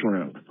a 1st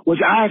round,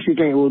 which I actually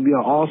think it would be an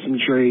awesome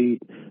trade.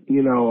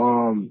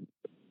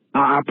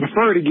 I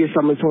prefer to get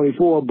something in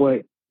 24,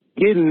 but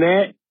getting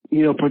that,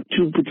 2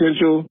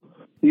 potential,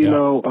 a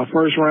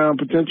 1st round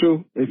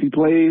potential if he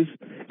plays,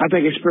 I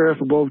think it's fair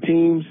for both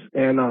teams.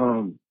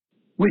 And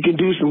we can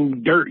do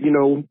some dirt.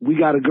 We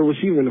got a good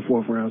receiver in the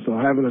 4th round, so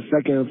having a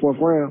 2nd and 4th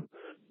round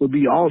would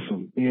be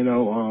awesome.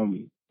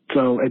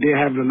 So and then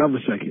having another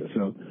 2nd.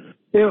 So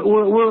yeah,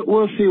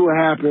 we'll see what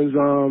happens.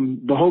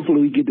 But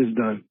hopefully we get this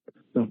done.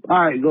 So,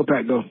 all right, go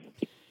Pack, go.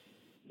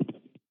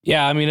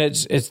 Yeah, I mean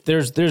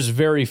there's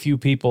very few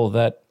people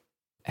that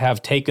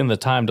have taken the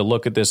time to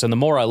look at this, and the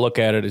more I look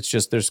at it, it's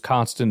just there's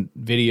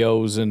constant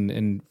videos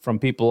and from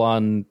people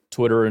on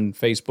Twitter and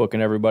Facebook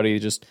and everybody,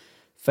 just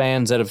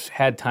fans that have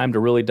had time to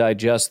really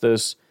digest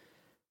this.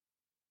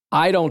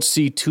 I don't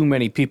see too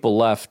many people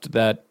left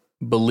that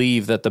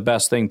believe that the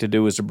best thing to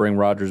do is to bring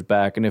Rodgers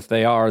back, and if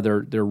they are,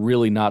 they're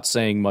really not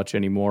saying much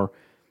anymore.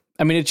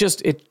 I mean,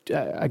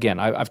 again,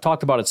 I've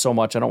talked about it so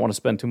much, I don't want to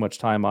spend too much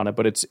time on it,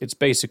 but it's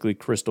basically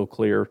crystal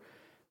clear.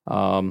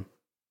 Love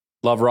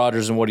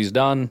Rodgers and what he's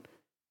done.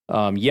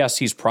 Yes,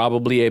 he's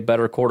probably a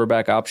better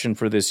quarterback option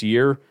for this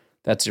year.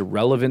 That's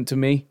irrelevant to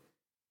me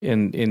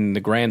in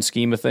the grand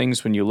scheme of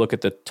things when you look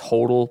at the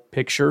total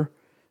picture.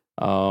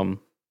 I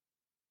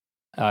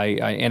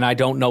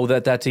don't know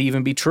that to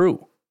even be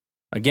true.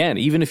 Again,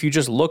 even if you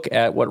just look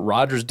at what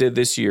Rodgers did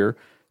this year,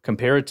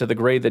 compare it to the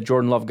grade that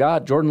Jordan Love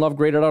got, Jordan Love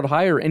graded out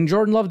higher, and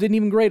Jordan Love didn't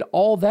even grade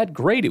all that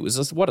great. It was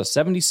just, what, a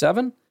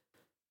 77?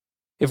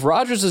 If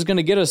Rodgers is going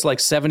to get us like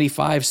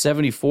 75,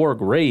 74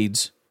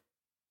 grades,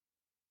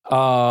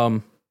 yeah,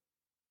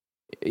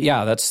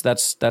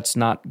 that's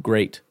not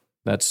great.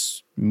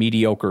 That's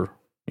mediocre,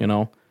 you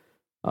know?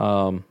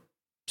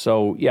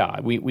 So yeah,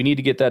 we need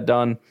to get that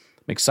done.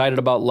 I'm excited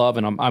about Love,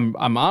 and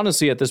I'm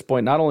honestly at this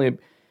point, not only,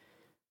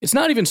 it's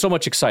not even so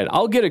much excited.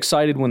 I'll get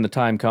excited when the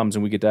time comes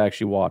and we get to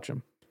actually watch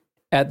him.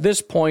 At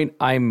this point,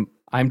 I'm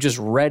just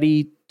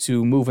ready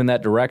to move in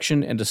that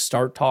direction and to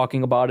start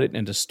talking about it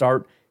and to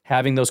start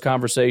having those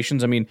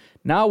conversations. I mean,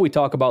 now we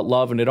talk about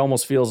Love and it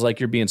almost feels like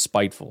you're being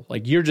spiteful.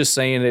 Like you're just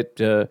saying it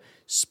to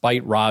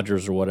spite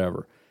Rodgers or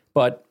whatever.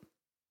 But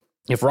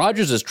if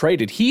Rodgers is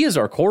traded, he is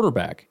our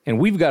quarterback, and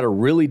we've got to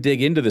really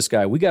dig into this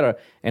guy. We got to,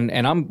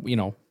 and I'm, you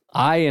know,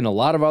 I and a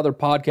lot of other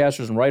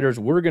podcasters and writers,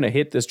 we're going to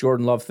hit this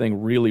Jordan Love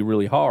thing really,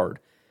 really hard.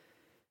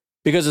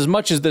 Because as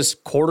much as this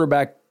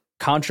quarterback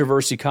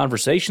controversy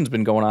conversation's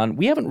been going on,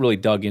 we haven't really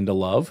dug into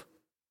Love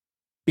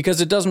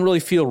because it doesn't really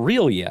feel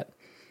real yet.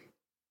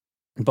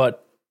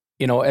 But,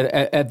 you know,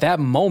 at that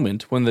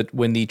moment when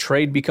the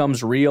trade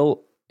becomes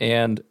real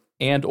and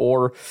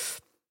or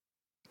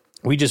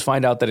we just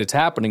find out that it's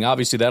happening,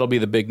 obviously that'll be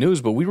the big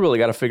news, but we really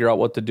got to figure out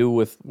what to do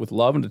with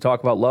Love and to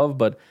talk about Love.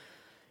 But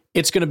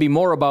it's going to be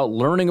more about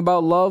learning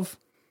about Love,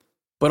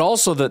 but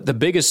also the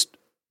biggest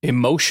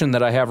emotion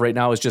that I have right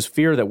now is just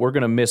fear that we're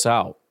going to miss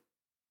out.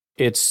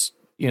 It's,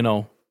 you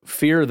know,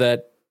 fear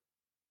that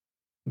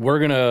we're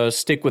going to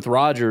stick with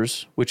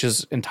Rodgers, which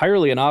is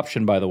entirely an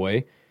option, by the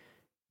way,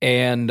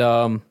 and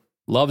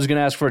Love's going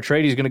to ask for a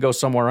trade. He's going to go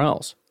somewhere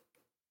else.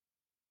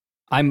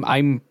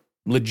 I'm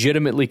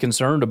legitimately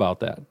concerned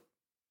about that.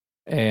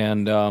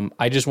 And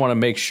I just want to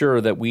make sure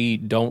that we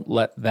don't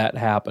let that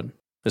happen.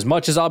 As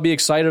much as I'll be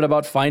excited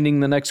about finding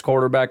the next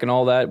quarterback and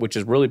all that, which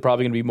is really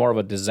probably going to be more of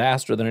a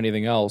disaster than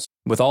anything else,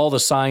 with all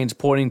the signs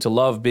pointing to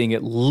Love being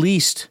at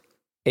least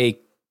a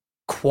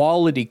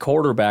quality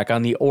quarterback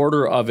on the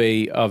order of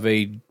a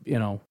you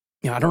know,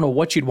 I don't know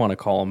what you'd want to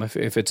call him.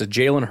 If it's a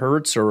Jalen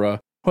Hurts or a,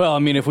 well, I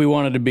mean, if we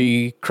wanted to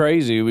be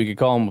crazy, we could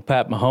call him a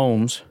Pat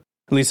Mahomes.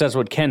 At least that's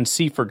what Ken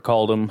Seifert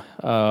called him.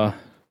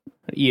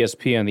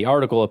 ESPN. The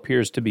article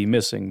appears to be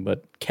missing,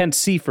 but Ken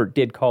Seifert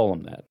did call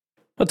him that.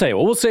 I'll tell you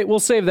what, we'll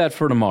save that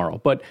for tomorrow.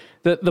 But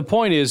the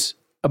point is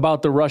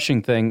about the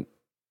rushing thing.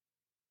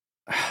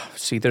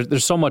 See,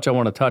 there's so much I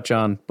want to touch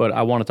on, but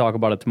I want to talk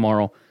about it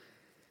tomorrow.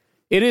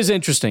 It is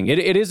interesting.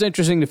 It is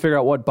interesting to figure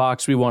out what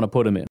box we want to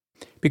put him in.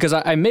 Because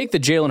I make the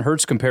Jalen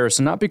Hurts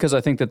comparison, not because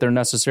I think that they're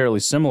necessarily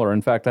similar.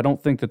 In fact, I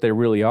don't think that they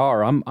really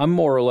are. I'm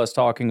more or less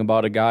talking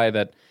about a guy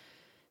that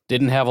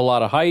didn't have a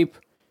lot of hype,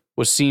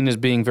 was seen as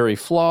being very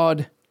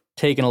flawed,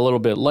 taken a little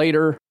bit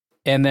later,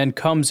 and then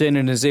comes in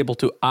and is able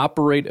to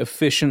operate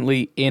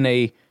efficiently in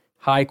a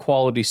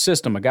high-quality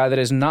system. A guy that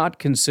is not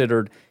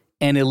considered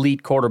an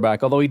elite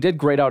quarterback, although he did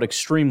grade out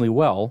extremely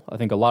well. I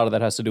think a lot of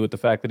that has to do with the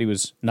fact that he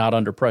was not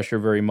under pressure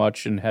very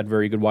much and had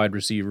very good wide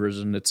receivers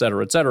and et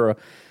cetera,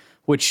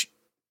 which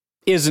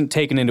isn't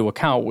taken into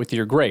account with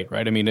your grade,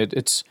 right? I mean,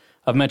 it's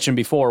I've mentioned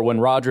before, when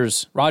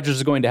Rodgers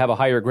is going to have a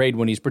higher grade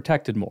when he's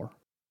protected more.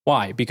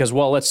 Why? Because,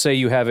 well, let's say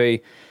you have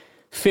a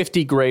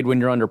 50 grade when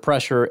you're under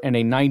pressure and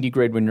a 90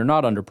 grade when you're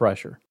not under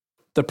pressure.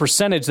 The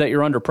percentage that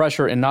you're under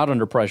pressure and not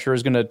under pressure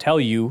is going to tell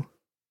you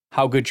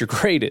how good your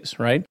grade is,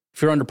 right?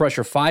 If you're under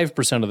pressure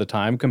 5% of the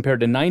time compared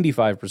to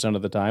 95%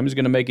 of the time is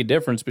going to make a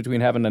difference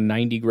between having a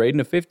 90 grade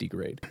and a 50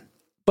 grade.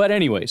 But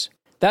anyways,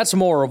 that's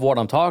more of what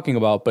I'm talking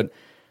about. But,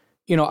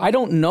 you know, I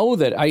don't know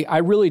that I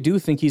really do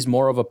think he's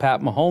more of a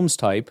Pat Mahomes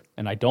type,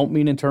 and I don't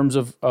mean in terms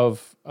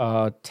of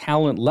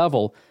talent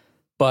level,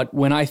 but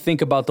when I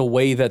think about the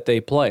way that they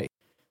play,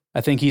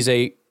 I think he's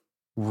a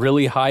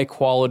really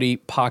high-quality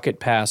pocket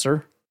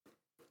passer.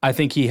 I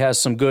think he has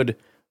some good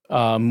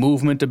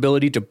movement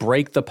ability to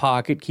break the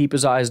pocket, keep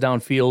his eyes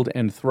downfield,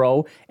 and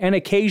throw, and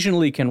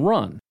occasionally can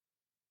run.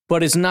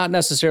 But is not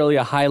necessarily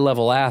a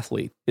high-level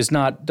athlete. Does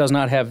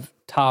not have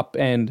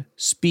top-end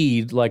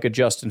speed like a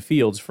Justin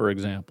Fields, for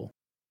example.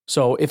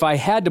 So if I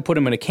had to put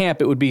him in a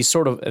camp, it would be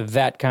sort of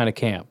that kind of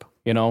camp,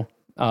 you know?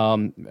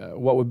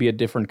 What would be a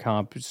different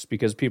comp? Just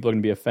because people are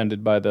going to be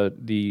offended by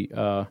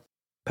the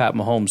Pat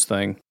Mahomes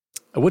thing.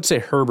 I would say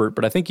Herbert,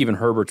 but I think even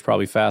Herbert's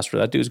probably faster.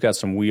 That dude's got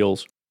some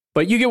wheels.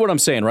 But you get what I'm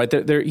saying, right?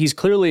 He's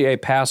clearly a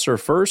passer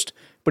first,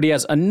 but he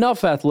has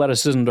enough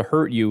athleticism to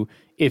hurt you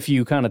if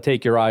you kind of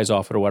take your eyes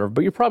off it or whatever.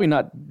 But you're probably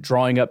not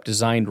drawing up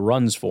designed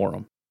runs for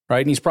him,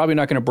 right? And he's probably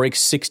not going to break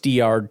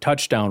 60-yard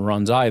touchdown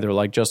runs either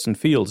like Justin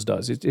Fields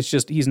does. It's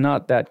just he's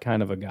not that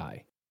kind of a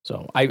guy.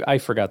 So I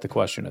forgot the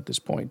question at this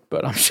point,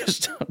 but I'm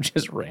just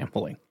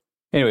rambling.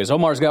 Anyways,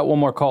 Omar's got one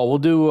more call. We'll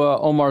do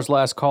Omar's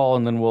last call,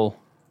 and then we'll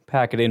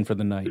pack it in for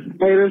the night.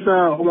 Hey, this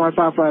Omar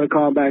Firefly to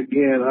call back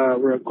again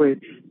real quick.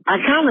 I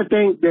kind of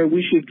think that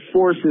we should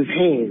force his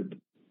hand.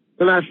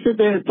 When I sit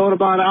there and thought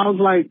about it, I was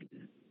like,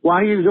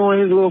 while he's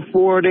doing his little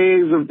 4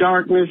 days of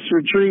darkness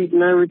retreat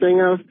and everything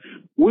else,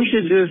 we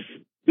should just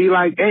be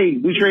like, hey,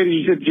 we traded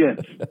you to the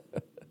Jets.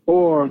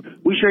 or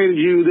we traded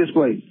you this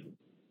place.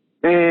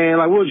 And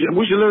like we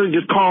should literally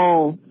just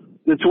call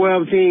the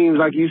 12 teams,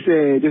 like you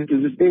said,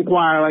 just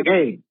inquire, like,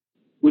 hey,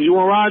 would you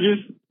want Rodgers?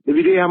 If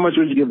you did, how much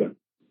would you give him?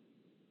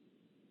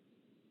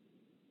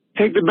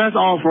 Take the best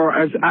offer.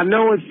 I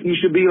know you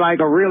should be like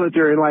a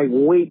realtor and like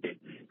wait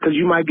because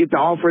you might get the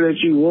offer that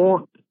you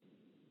want,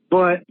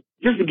 but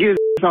just to get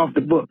off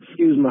the books,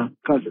 excuse my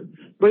cousin.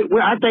 But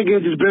I think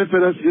it just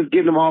benefit us just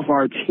getting them off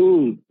our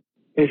team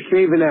and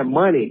saving that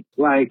money.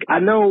 Like, I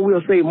know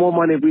we'll save more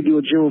money if we do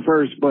it June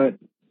 1st, but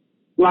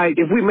like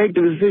if we make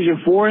the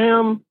decision for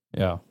him,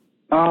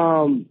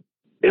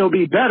 it'll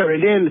be better.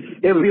 And then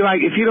it'll be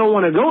like, if you don't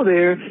want to go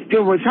there,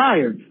 he'll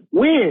retire.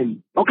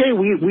 When? Okay,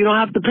 we don't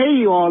have to pay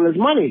you all this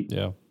money.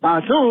 Yeah. I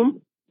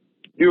assume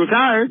you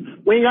retired,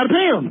 we ain't got to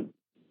pay him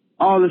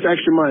all this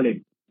extra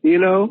money, you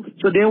know?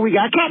 So then we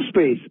got cap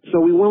space. So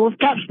we went with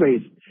cap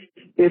space.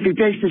 If he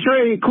takes the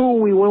trade, cool,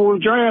 we went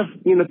with draft,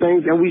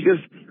 things, and we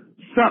just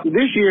suck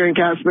this year in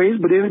cap space,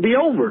 but then it'll be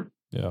over.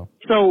 Yeah.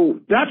 So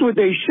that's what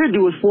they should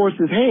do, is force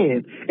his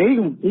hand.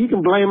 And he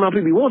can blame him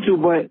if he wants to,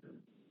 but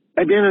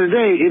at the end of the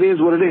day, it is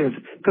what it is.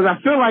 Because I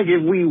feel like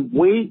if we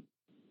wait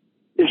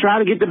and try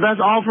to get the best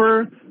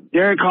offer,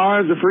 Derek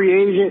Carr is a free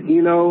agent,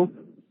 he's going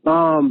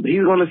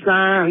to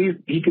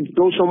sign. He could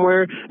go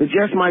somewhere. The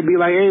Jets might be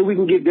like, hey, we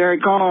can get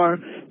Derek Carr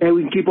and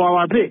we can keep all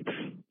our picks.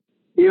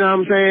 You know what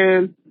I'm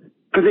saying?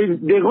 Because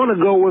they're going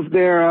to go with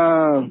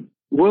their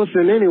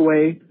Wilson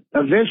anyway,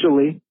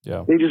 eventually.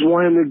 Yeah. They just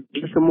want him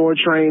to get some more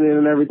training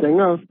and everything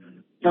else.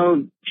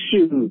 So,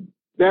 shoot,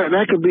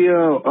 that could be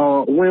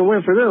a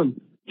win-win for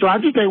them. So I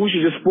just think we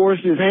should just force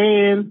his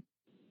hand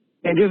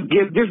and just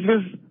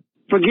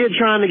forget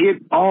trying to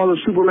get all the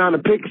super amount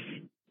of picks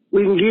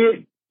we can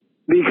get,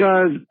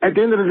 because at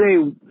the end of the day,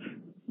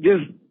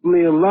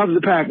 loves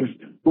the Packers,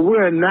 but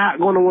we're not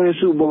going to win a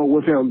Super Bowl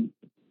with him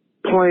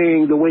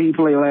playing the way he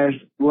played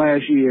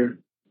last year.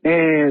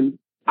 And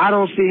I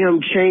don't see him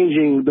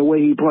changing the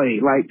way he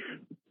played. Like,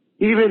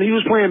 even he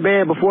was playing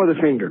bad before the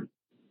finger.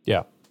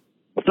 Yeah.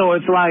 So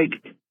it's like,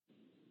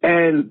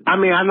 and I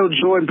mean, I know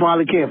Jordan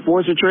probably can't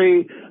force a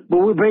trade, but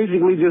we're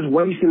basically just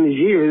wasting his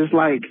year. It's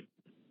like,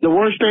 the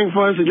worst thing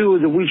for us to do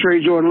is if we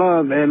trade Jordan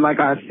Love, and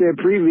like I said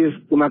previous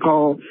when I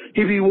called,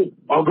 he'd be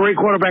a great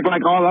quarterback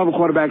like all other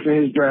quarterbacks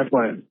in his draft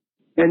class.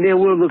 And then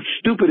we'll look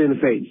stupid in the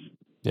face.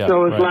 Yeah,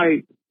 so it's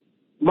like,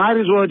 might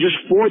as well just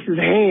force his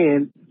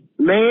hand,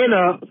 man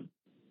up,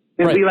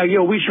 and be like,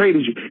 yo, we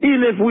traded you.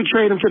 Even if we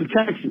trade him to the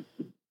Texans.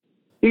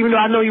 Even though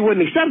I know he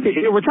wouldn't accept it,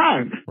 he'll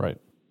retire. Right.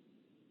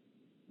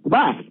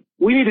 But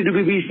we need to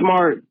be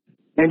smart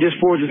and just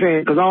force his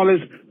hand, because all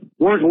this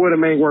working with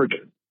him ain't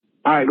working.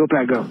 All right, go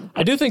Pack, go.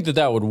 I do think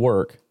that would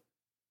work.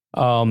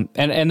 And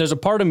there's a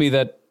part of me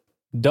that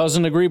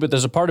doesn't agree, but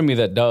there's a part of me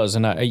that does.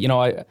 And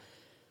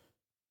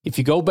if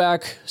you go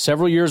back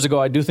several years ago,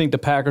 I do think the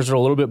Packers are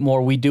a little bit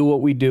more, we do what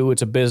we do.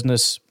 It's a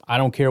business. I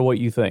don't care what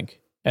you think.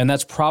 And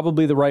that's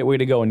probably the right way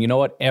to go. And you know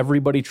what?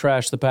 Everybody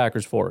trashed the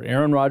Packers for it.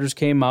 Aaron Rodgers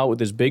came out with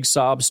this big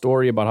sob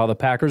story about how the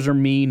Packers are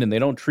mean and they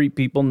don't treat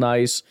people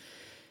nice.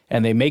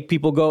 And they make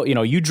people go,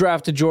 you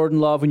drafted Jordan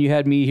Love when you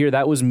had me here.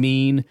 That was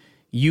mean.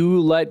 You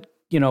let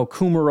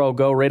Kumaro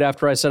go right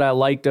after I said I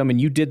liked him,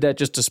 and you did that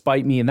just to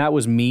spite me, and that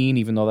was mean,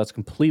 even though that's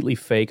completely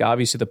fake.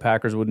 Obviously, the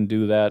Packers wouldn't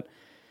do that.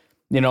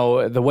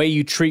 The way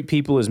you treat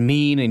people is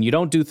mean, and you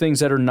don't do things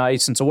that are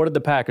nice. And so what did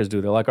the Packers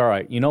do? They're like, all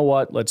right, you know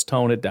what? Let's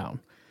tone it down.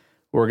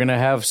 We're going to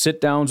have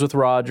sit-downs with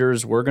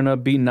Rodgers. We're going to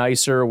be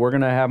nicer. We're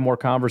going to have more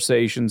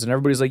conversations. And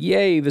everybody's like,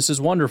 yay, this is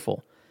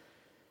wonderful.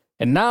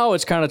 And now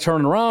it's kind of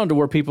turning around to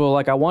where people are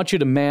like, I want you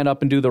to man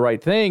up and do the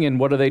right thing. And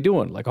what are they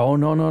doing? Like, oh,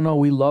 no,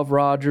 we love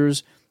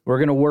Rodgers. We're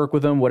going to work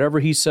with him. Whatever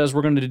he says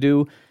we're going to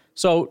do.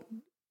 So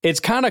it's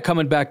kind of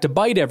coming back to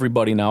bite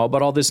everybody now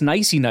about all this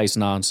nice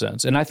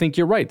nonsense. And I think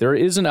you're right. There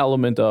is an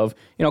element of,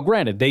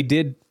 granted, they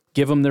did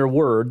give them their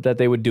word that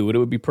they would do it. It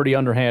would be pretty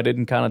underhanded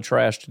and kind of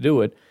trash to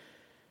do it.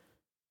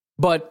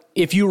 But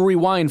if you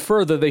rewind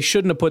further, they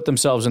shouldn't have put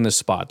themselves in this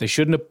spot. They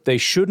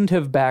shouldn't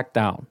have backed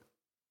down.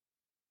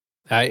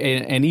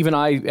 And even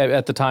I,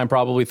 at the time,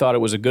 probably thought it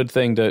was a good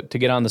thing to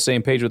get on the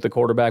same page with the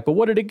quarterback. But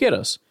what did it get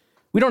us?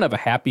 We don't have a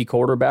happy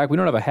quarterback. We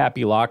don't have a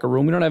happy locker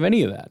room. We don't have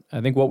any of that. I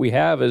think what we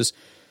have is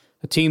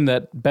a team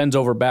that bends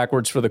over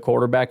backwards for the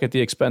quarterback at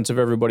the expense of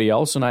everybody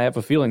else. And I have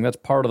a feeling that's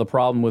part of the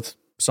problem with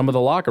some of the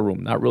locker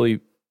room, not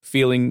really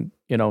feeling,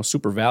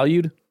 super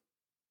valued.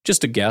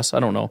 Just a guess. I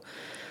don't know.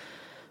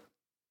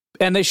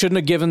 And they shouldn't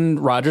have given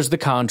Rodgers the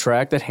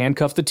contract that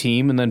handcuffed the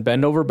team and then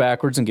bend over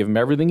backwards and give him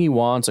everything he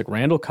wants, like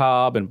Randall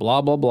Cobb and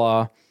blah, blah,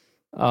 blah.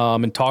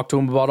 And talk to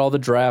him about all the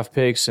draft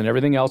picks and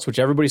everything else, which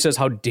everybody says,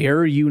 how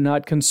dare you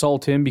not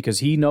consult him, because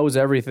he knows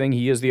everything.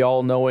 He is the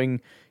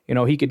all-knowing,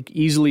 he could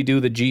easily do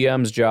the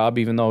GM's job,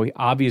 even though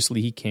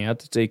obviously he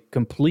can't. It's a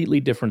completely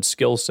different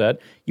skill set.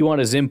 You want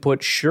his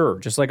input? Sure.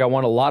 Just like I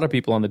want a lot of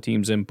people on the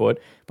team's input,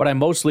 but I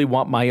mostly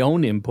want my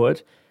own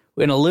input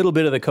and a little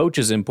bit of the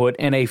coach's input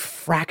and a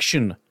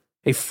fraction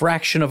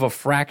of a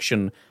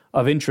fraction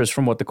of interest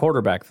from what the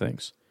quarterback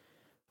thinks.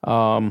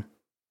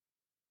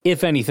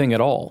 If anything at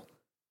all.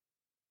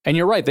 And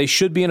you're right. They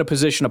should be in a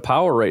position of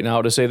power right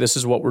now to say this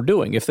is what we're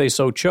doing if they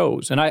so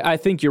chose. And I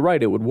think you're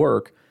right. It would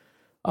work.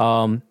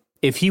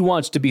 If he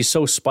wants to be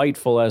so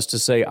spiteful as to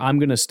say, I'm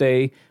going to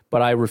stay,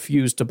 but I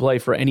refuse to play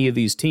for any of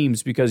these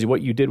teams because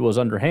what you did was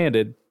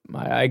underhanded,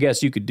 I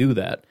guess you could do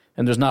that.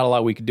 And there's not a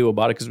lot we could do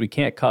about it because we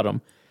can't cut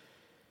him.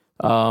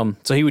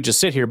 So he would just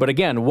sit here. But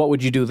again, what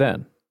would you do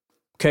then?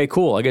 Okay,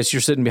 cool. I guess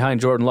you're sitting behind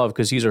Jordan Love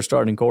because he's our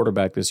starting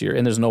quarterback this year,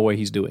 and there's no way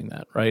he's doing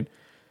that, right?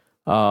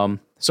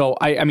 So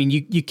I mean,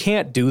 you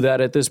can't do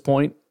that at this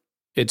point.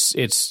 It's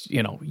it's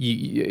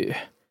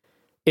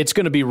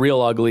going to be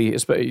real ugly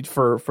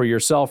for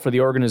yourself, for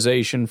the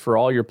organization, for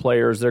all your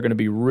players. They're going to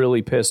be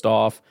really pissed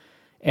off.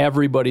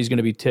 Everybody's going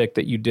to be ticked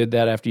that you did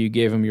that after you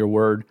gave him your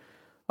word.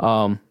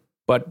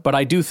 But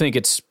I do think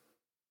it's,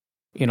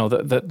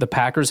 the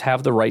Packers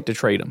have the right to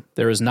trade him.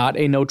 There is not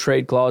a no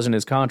trade clause in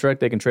his contract.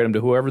 They can trade him to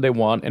whoever they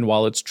want. And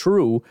while it's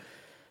true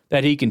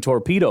that he can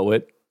torpedo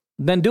it,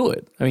 then do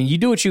it. I mean, you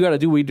do what you got to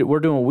do. We're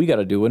doing what we got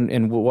to do.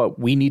 And what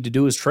we need to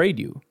do is trade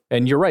you.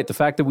 And you're right. The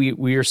fact that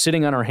we are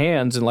sitting on our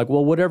hands and like,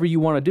 well, whatever you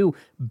want to do,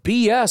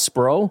 BS,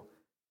 bro.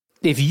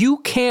 If you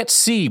can't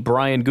see,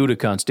 Brian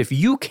Gutekunst, if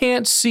you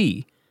can't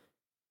see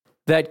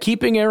that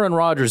keeping Aaron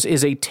Rodgers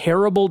is a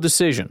terrible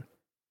decision,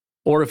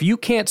 or if you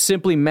can't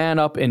simply man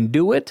up and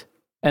do it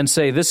and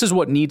say, this is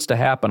what needs to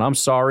happen. I'm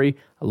sorry.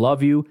 I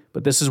love you,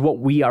 but this is what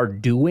we are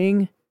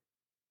doing.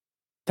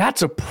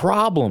 That's a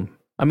problem.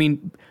 I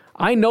mean,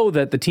 I know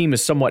that the team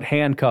is somewhat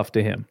handcuffed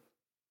to him.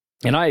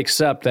 And I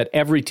accept that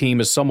every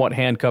team is somewhat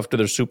handcuffed to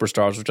their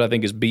superstars, which I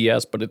think is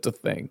BS, but it's a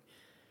thing.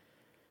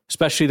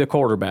 Especially the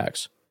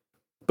quarterbacks.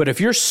 But if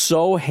you're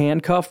so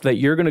handcuffed that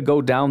you're going to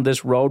go down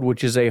this road,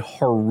 which is a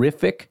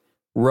horrific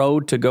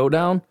road to go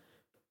down,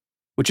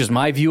 which is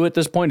my view at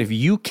this point, if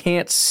you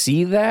can't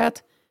see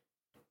that,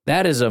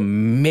 that is a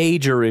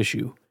major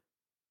issue.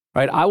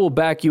 Right? I will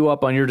back you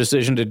up on your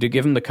decision to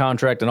give him the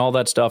contract and all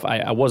that stuff.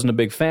 I wasn't a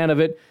big fan of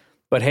it,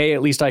 but hey,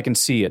 at least I can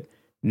see it.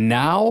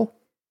 Now,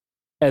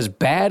 as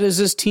bad as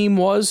this team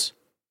was,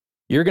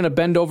 you're going to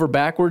bend over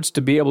backwards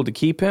to be able to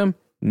keep him?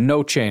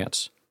 No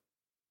chance.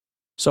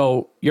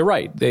 So you're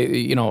right.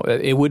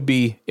 It would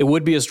be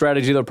a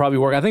strategy that would probably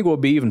work. I think what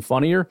would be even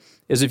funnier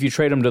is if you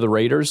trade him to the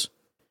Raiders,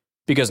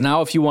 because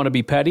now if you want to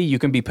be petty, you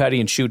can be petty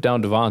and shoot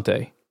down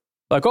Devontae.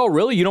 Like, oh,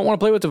 really? You don't want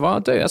to play with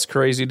Devontae? That's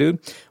crazy, dude.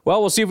 Well,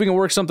 we'll see if we can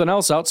work something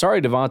else out.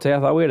 Sorry, Devontae. I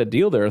thought we had a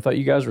deal there. I thought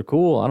you guys were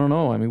cool. I don't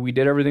know. I mean, we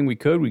did everything we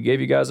could. We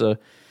gave you guys a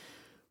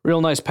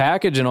real nice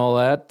package and all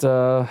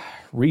that.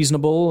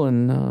 Reasonable,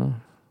 and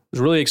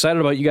was really excited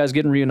about you guys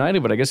getting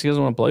reunited, but I guess he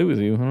doesn't want to play with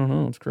you. I don't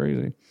know. It's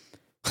crazy.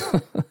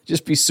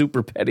 Just be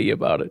super petty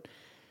about it.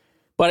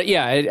 But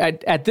yeah,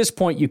 at this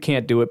point, you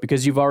can't do it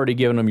because you've already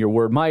given him your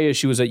word. My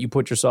issue is that you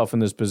put yourself in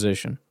this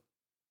position.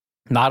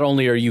 Not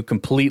only are you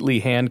completely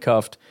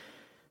handcuffed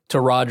to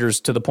Rodgers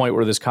to the point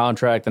where this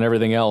contract and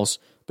everything else,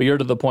 but you're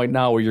to the point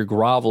now where you're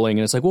groveling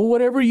and it's like, well,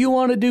 whatever you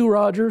want to do,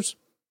 Rodgers.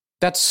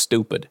 That's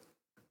stupid.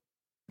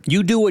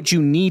 You do what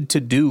you need to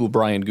do,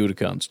 Brian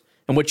Gutekunst.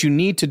 And what you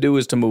need to do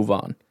is to move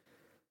on.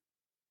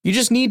 You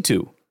just need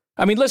to.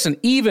 I mean, listen,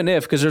 even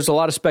if, because there's a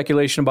lot of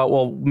speculation about,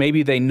 well,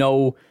 maybe they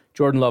know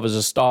Jordan Love is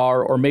a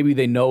star, or maybe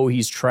they know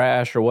he's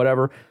trash or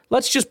whatever.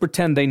 Let's just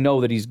pretend they know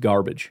that he's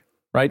garbage,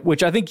 right?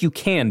 Which I think you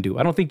can do.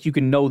 I don't think you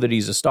can know that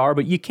he's a star,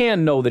 but you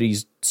can know that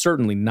he's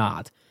certainly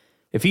not.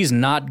 If he's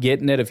not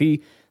getting it, if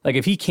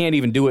he can't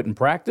even do it in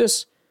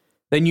practice,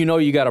 then you know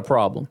you got a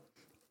problem.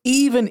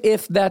 Even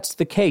if that's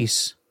the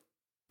case,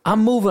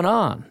 I'm moving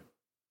on.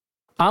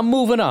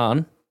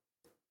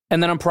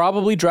 And then I'm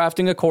probably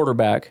drafting a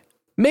quarterback.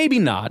 Maybe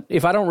not.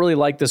 If I don't really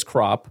like this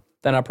crop,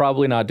 then I'm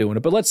probably not doing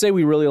it. But let's say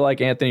we really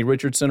like Anthony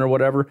Richardson or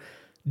whatever.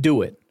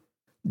 Do it.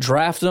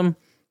 Draft him.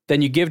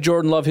 Then you give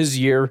Jordan Love his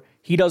year.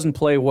 He doesn't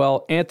play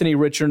well. Anthony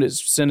Richardson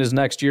is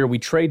next year. We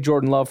trade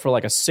Jordan Love for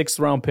like a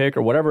 6th-round pick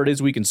or whatever it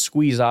is we can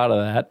squeeze out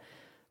of that.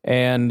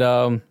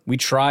 And we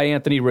try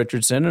Anthony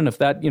Richardson. And if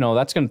that,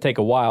 that's going to take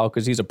a while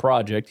because he's a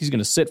project. He's going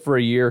to sit for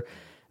a year,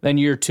 then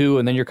year 2,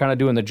 and then you're kind of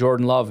doing the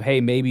Jordan Love, hey,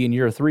 maybe in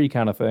year 3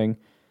 kind of thing.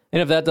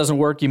 And if that doesn't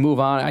work, you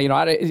move on.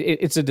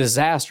 It's a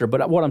disaster.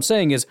 But what I'm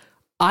saying is,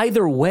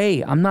 either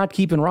way, I'm not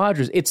keeping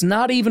Rodgers. It's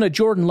not even a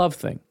Jordan Love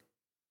thing.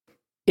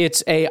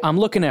 I'm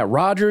looking at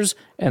Rodgers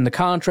and the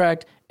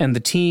contract and the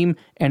team,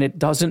 and it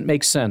doesn't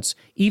make sense.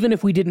 Even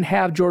if we didn't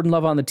have Jordan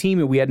Love on the team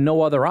and we had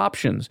no other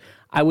options,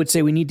 I would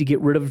say we need to get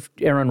rid of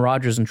Aaron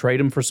Rodgers and trade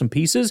him for some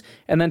pieces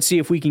and then see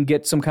if we can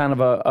get some kind of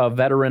a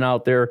veteran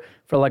out there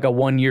for like a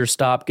 1-year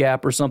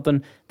stopgap or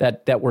something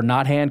that we're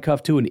not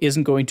handcuffed to and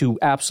isn't going to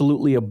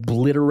absolutely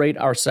obliterate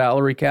our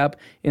salary cap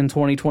in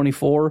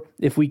 2024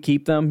 if we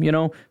keep them,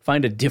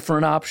 find a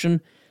different option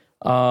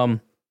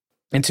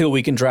until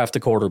we can draft a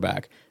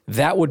quarterback.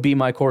 That would be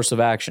my course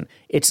of action.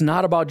 It's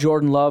not about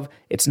Jordan Love.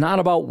 It's not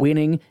about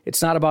winning.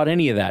 It's not about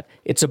any of that.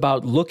 It's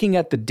about looking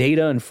at the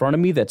data in front of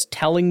me that's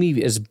telling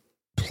me as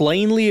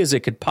plainly as it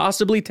could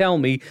possibly tell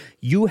me,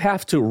 you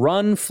have to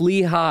run,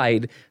 flee,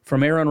 hide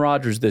from Aaron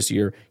Rodgers this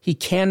year. He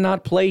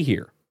cannot play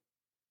here.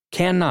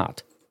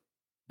 Cannot.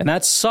 And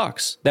that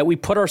sucks that we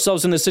put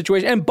ourselves in this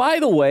situation. And by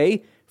the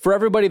way, For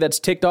everybody that's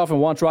ticked off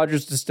and wants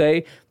Rodgers to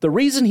stay, the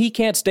reason he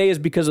can't stay is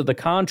because of the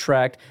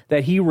contract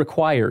that he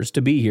requires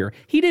to be here.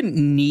 He didn't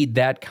need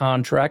that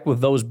contract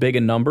with those big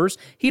of numbers.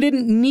 He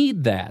didn't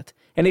need that.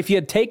 And if he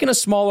had taken a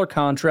smaller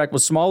contract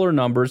with smaller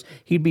numbers,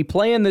 he'd be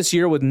playing this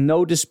year with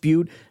no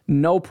dispute,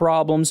 no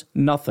problems,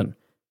 nothing.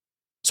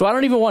 So I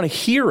don't even want to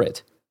hear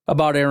it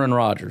about Aaron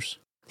Rodgers.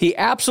 He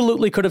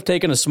absolutely could have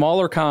taken a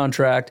smaller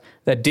contract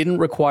that didn't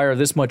require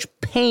this much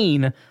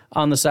pain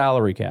on the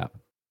salary cap.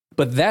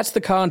 But that's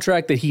the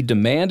contract that he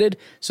demanded,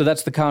 so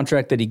that's the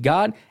contract that he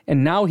got,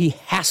 and now he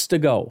has to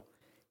go.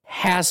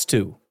 Has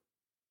to.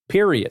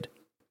 Period.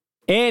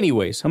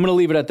 Anyways, I'm going to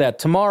leave it at that.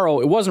 Tomorrow,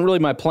 it wasn't really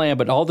my plan,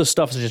 but all this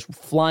stuff is just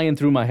flying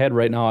through my head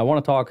right now. I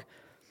want to talk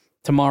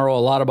tomorrow a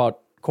lot about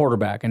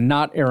quarterback and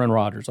not Aaron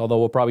Rodgers, although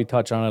we'll probably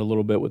touch on it a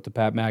little bit with the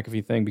Pat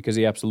McAfee thing because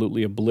he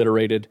absolutely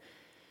obliterated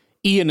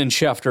Ian and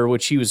Schefter,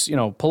 which he was,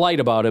 polite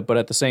about it, but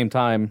at the same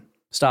time,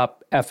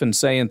 stop effing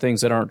saying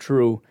things that aren't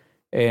true.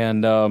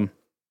 And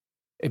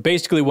it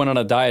basically went on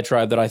a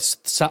diatribe that I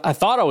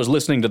thought I was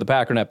listening to the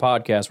Packernet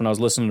podcast when I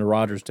was listening to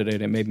Rodgers today,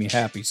 and it made me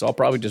happy. So I'll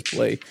probably just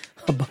play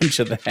a bunch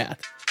of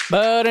that.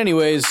 But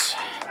anyways,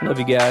 love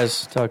you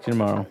guys. Talk to you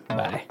tomorrow.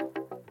 Bye.